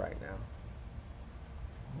most right now.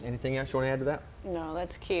 Anything else you want to add to that? No,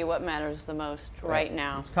 that's key. What matters the most right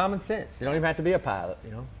now? It's common sense. You don't even have to be a pilot, you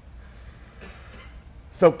know.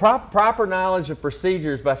 So proper knowledge of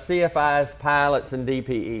procedures by CFIs, pilots, and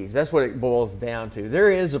DPEs. That's what it boils down to.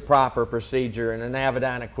 There is a proper procedure in an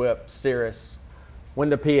Aviation-equipped Cirrus when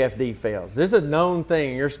the PFD fails. There's a known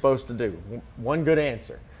thing you're supposed to do. One good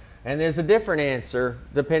answer. And there's a different answer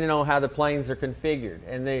depending on how the planes are configured.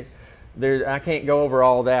 And I can't go over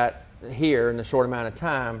all that here in the short amount of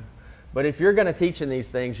time. But if you're going to teach in these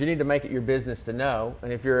things, you need to make it your business to know.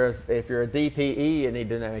 And if you're a DPE, you need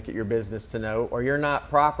to make it your business to know, or you're not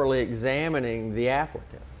properly examining the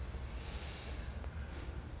applicant.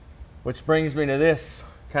 Which brings me to this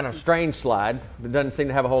kind of strange slide that doesn't seem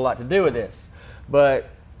to have a whole lot to do with this. But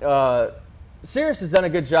Cirrus has done a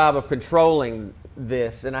good job of controlling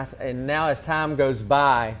this, and now as time goes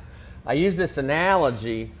by, I use this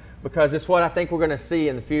analogy because it's what I think we're going to see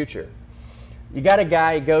in the future. You got a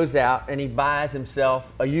guy who goes out and he buys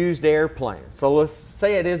himself a used airplane. So let's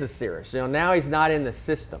say it is a Cirrus. You know, now he's not in the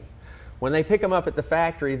system. When they pick them up at the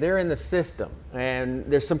factory, they're in the system, and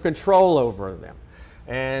there's some control over them.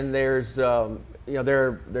 And there's, you know,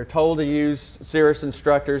 they're told to use Cirrus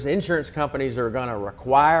instructors. Insurance companies are going to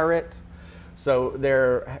require it. So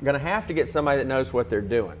they're going to have to get somebody that knows what they're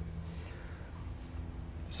doing.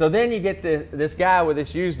 So then you get this guy with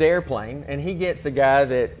this used airplane, and he gets a guy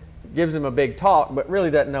that gives him a big talk but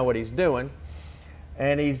really doesn't know what he's doing,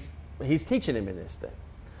 and he's teaching him in this thing.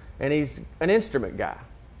 And he's an instrument guy.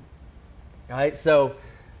 All right, so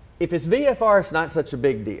if it's VFR, it's not such a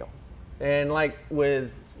big deal. And like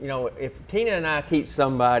with, you know, if Tina and I teach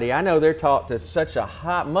somebody, I know they're taught to such a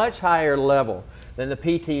much higher level than the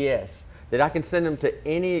PTS that I can send them to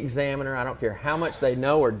any examiner. I don't care how much they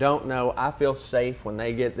know or don't know. I feel safe when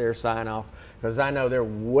they get their sign-off because I know they're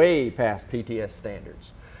way past PTS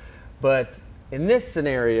standards. But in this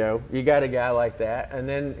scenario, you got a guy like that, and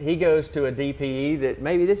then he goes to a DPE that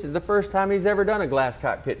maybe this is the first time he's ever done a glass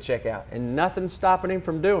cockpit checkout, and nothing's stopping him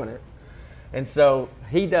from doing it. And so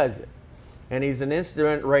he does it. And he's an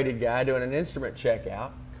instrument-rated guy doing an instrument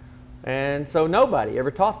checkout. And so nobody ever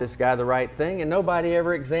taught this guy the right thing, and nobody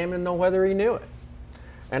ever examined on whether he knew it.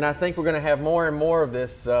 And I think we're going to have more and more of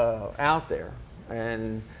this out there.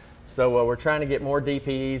 And so we're trying to get more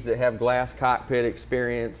DPEs that have glass cockpit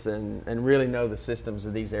experience and really know the systems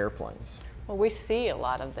of these airplanes. Well, we see a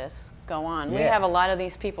lot of this go on. Yeah. We have a lot of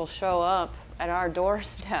these people show up at our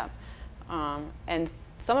doorstep, and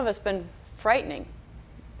some of it's been frightening.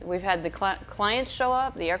 We've had the clients show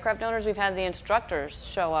up, the aircraft owners, we've had the instructors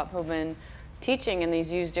show up who've been teaching in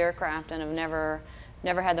these used aircraft and have never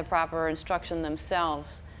had the proper instruction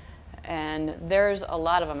themselves. And there's a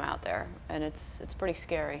lot of them out there, and it's pretty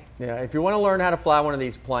scary. Yeah, if you want to learn how to fly one of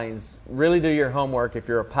these planes, really do your homework if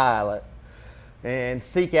you're a pilot, and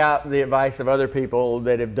seek out the advice of other people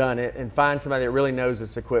that have done it, and find somebody that really knows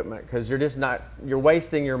this equipment, because you're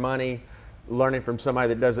wasting your money learning from somebody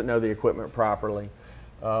that doesn't know the equipment properly.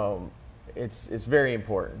 It's very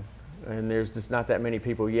important, and there's just not that many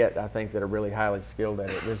people yet, I think, that are really highly skilled at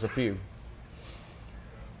it. There's a few.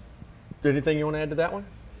 Anything you want to add to that one?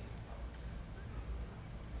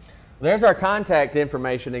 There's our contact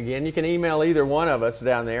information again. You can email either one of us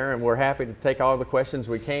down there, and we're happy to take all the questions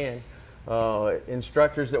we can.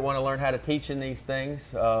 Instructors that want to learn how to teach in these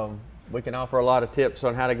things, we can offer a lot of tips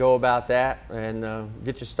on how to go about that and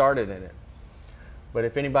get you started in it. But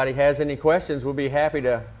if anybody has any questions, we'll be happy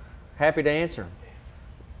to answer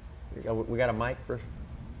them. We got a mic for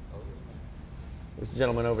this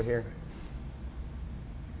gentleman over here.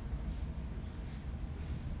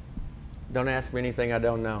 Don't ask me anything I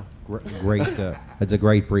don't know. Great. It's a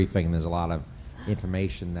great briefing. There's a lot of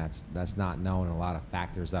information that's not known, and a lot of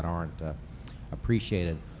factors that aren't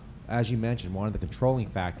appreciated. As you mentioned, one of the controlling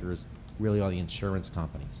factors really are the insurance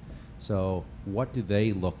companies. So what do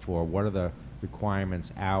they look for? What are the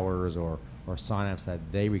requirements, hours, or sign-ups that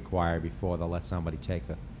they require before they'll let somebody take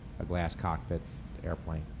a glass cockpit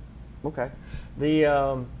airplane? Okay.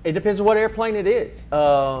 It depends on what airplane it is.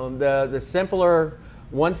 The simpler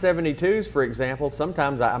 172s, for example,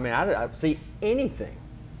 sometimes I see anything.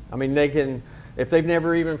 I mean, they can, if they've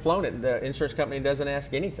never even flown it, the insurance company doesn't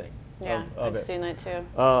ask anything. Yeah, of I've it. seen that too.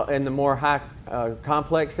 And the more high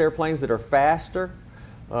complex airplanes that are faster,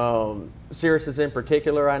 Cirrus's in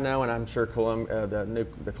particular, I know, and I'm sure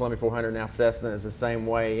the Columbia 400, now Cessna, is the same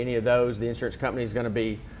way. Any of those, the insurance company is going to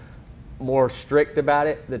be more strict about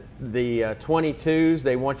it. The 22s,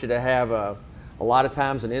 they want you to have a lot of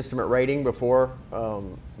times an instrument rating before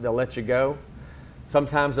they'll let you go.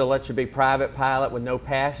 Sometimes they'll let you be private pilot with no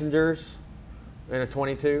passengers in a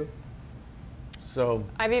 22. So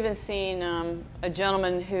I've even seen a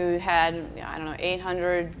gentleman who had, I don't know,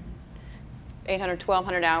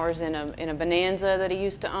 1,200 hours in a Bonanza that he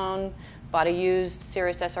used to own, bought a used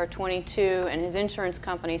Cirrus SR-22, and his insurance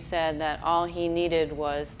company said that all he needed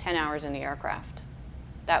was 10 hours in the aircraft.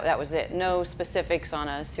 That was it. No specifics on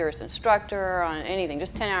a Cirrus instructor, on anything,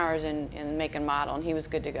 just 10 hours in make and model, and he was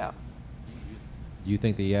good to go. Do you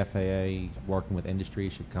think the FAA, working with industry,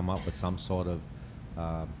 should come up with some sort of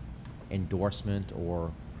endorsement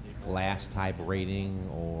or glass type rating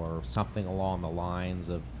or something along the lines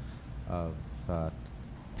of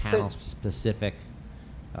panel specific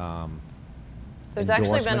There's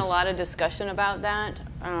actually been a lot of discussion about that,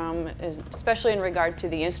 especially in regard to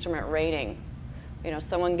the instrument rating. You know,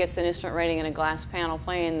 someone gets an instrument rating in a glass panel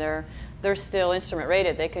plane, they're still instrument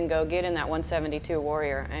rated. They can go get in that 172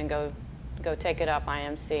 Warrior and go take it up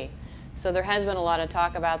IMC. So there has been a lot of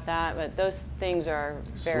talk about that, but those things are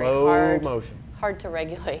very hard to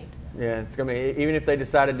regulate. Yeah, it's going to be, even if they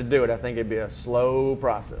decided to do it, I think it'd be a slow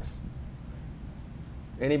process.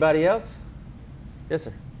 Anybody else? Yes,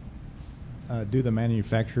 sir. Do the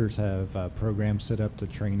manufacturers have programs set up to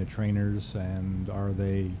train the trainers, and are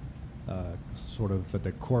they sort of at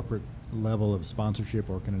the corporate level of sponsorship,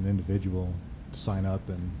 or can an individual sign up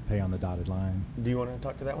and pay on the dotted line. Do you want to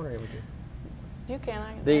talk to that one, or you want to? You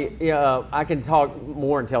can. I can talk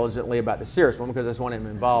more intelligently about the Cirrus one because that's one I'm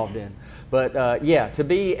involved in. But yeah, to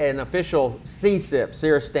be an official CSIP,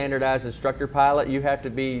 Cirrus Standardized Instructor Pilot, you have to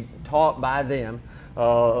be taught by them.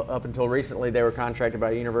 Up until recently, they were contracted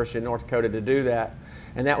by the University of North Dakota to do that.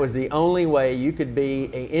 And that was the only way you could be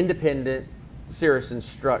an independent Cirrus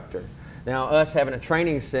instructor. Now, us having a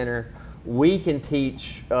training center, we can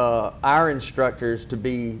teach our instructors to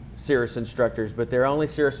be Cirrus instructors, but they're only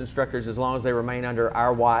Cirrus instructors as long as they remain under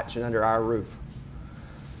our watch and under our roof.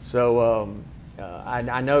 So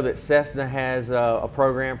I know that Cessna has a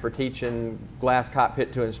program for teaching glass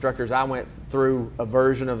cockpit to instructors. I went through a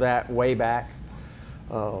version of that way back,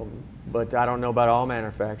 but I don't know about all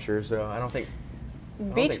manufacturers. I don't think.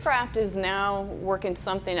 Beechcraft is now working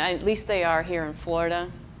something, at least they are here in Florida,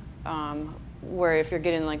 where if you're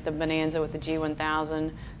getting like the Bonanza with the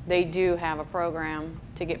G1000, they do have a program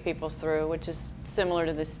to get people through, which is similar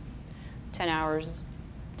to this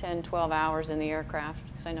 10, 12 hours in the aircraft,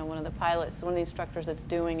 because I know one of the instructors that's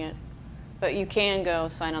doing it. But you can go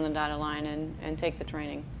sign on the dotted line and take the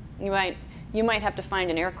training. You might have to find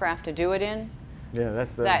an aircraft to do it in. Yeah,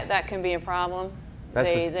 that's the... That can be a problem.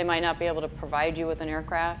 They might not be able to provide you with an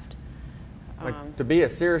aircraft. Like, to be a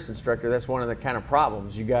Cirrus instructor, that's one of the kind of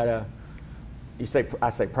problems. You gotta, I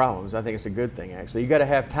say problems, I think it's a good thing actually. You gotta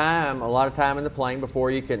have time, a lot of time in the plane before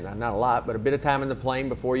you can, not a lot, but a bit of time in the plane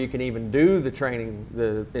before you can even do the training,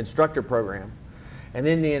 the instructor program. And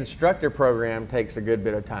then the instructor program takes a good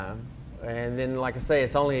bit of time. And then, like I say,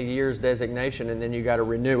 it's only a year's designation, and then you gotta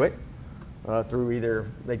renew it through either,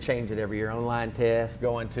 they change it every year, online test,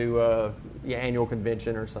 going to your annual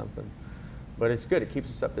convention or something. But it's good, it keeps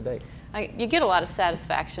us up to date. You get a lot of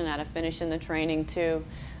satisfaction out of finishing the training too.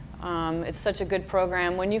 It's such a good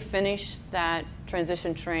program. When you finish that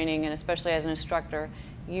transition training, and especially as an instructor,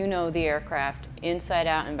 you know the aircraft inside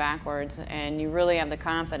out and backwards, and you really have the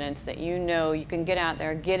confidence that you know you can get out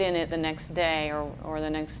there, get in it the next day or the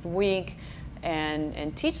next week,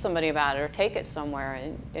 and teach somebody about it or take it somewhere.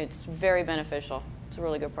 It's very beneficial. It's a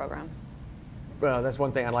really good program. Well, that's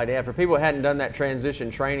one thing I'd like to add. For people who hadn't done that transition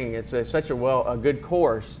training, it's such a good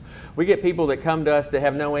course. We get people that come to us that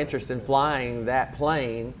have no interest in flying that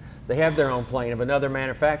plane. They have their own plane of another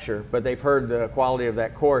manufacturer, but they've heard the quality of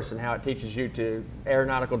that course and how it teaches you to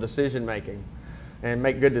aeronautical decision making and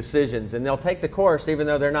make good decisions. And they'll take the course even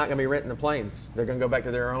though they're not going to be renting the planes. They're going to go back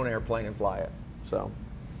to their own airplane and fly it. So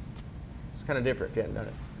it's kind of different if you hadn't done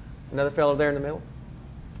it. Another fellow there in the middle.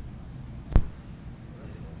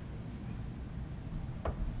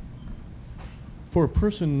 For a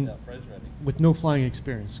person with no flying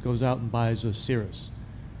experience goes out and buys a Cirrus,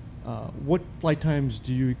 what flight times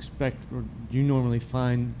do you expect or do you normally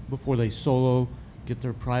find before they solo, get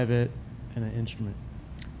their private, and an instrument?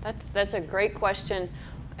 That's a great question.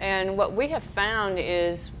 And what we have found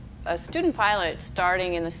is a student pilot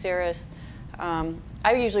starting in the Cirrus,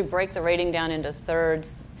 I usually break the rating down into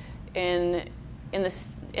thirds. In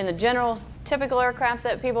the general typical aircraft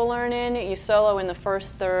that people learn in, you solo in the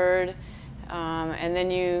first third, and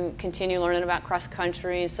then you continue learning about cross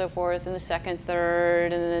country and so forth in the second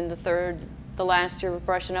third, and then the third, the last you're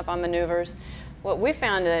brushing up on maneuvers. What we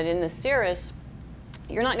found that in the Cirrus,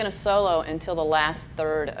 you're not going to solo until the last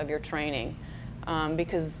third of your training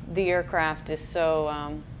because the aircraft is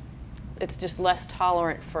so, it's just less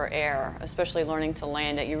tolerant for error, especially learning to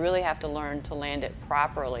land it. You really have to learn to land it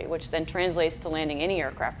properly, which then translates to landing any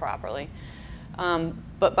aircraft properly.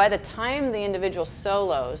 But by the time the individual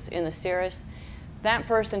solos in the Cirrus, that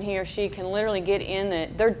person, he or she, can literally get in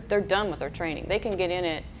it. They're done with their training. They can get in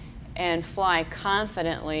it and fly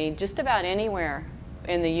confidently just about anywhere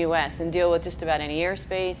in the U.S. and deal with just about any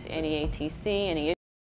airspace, any ATC, any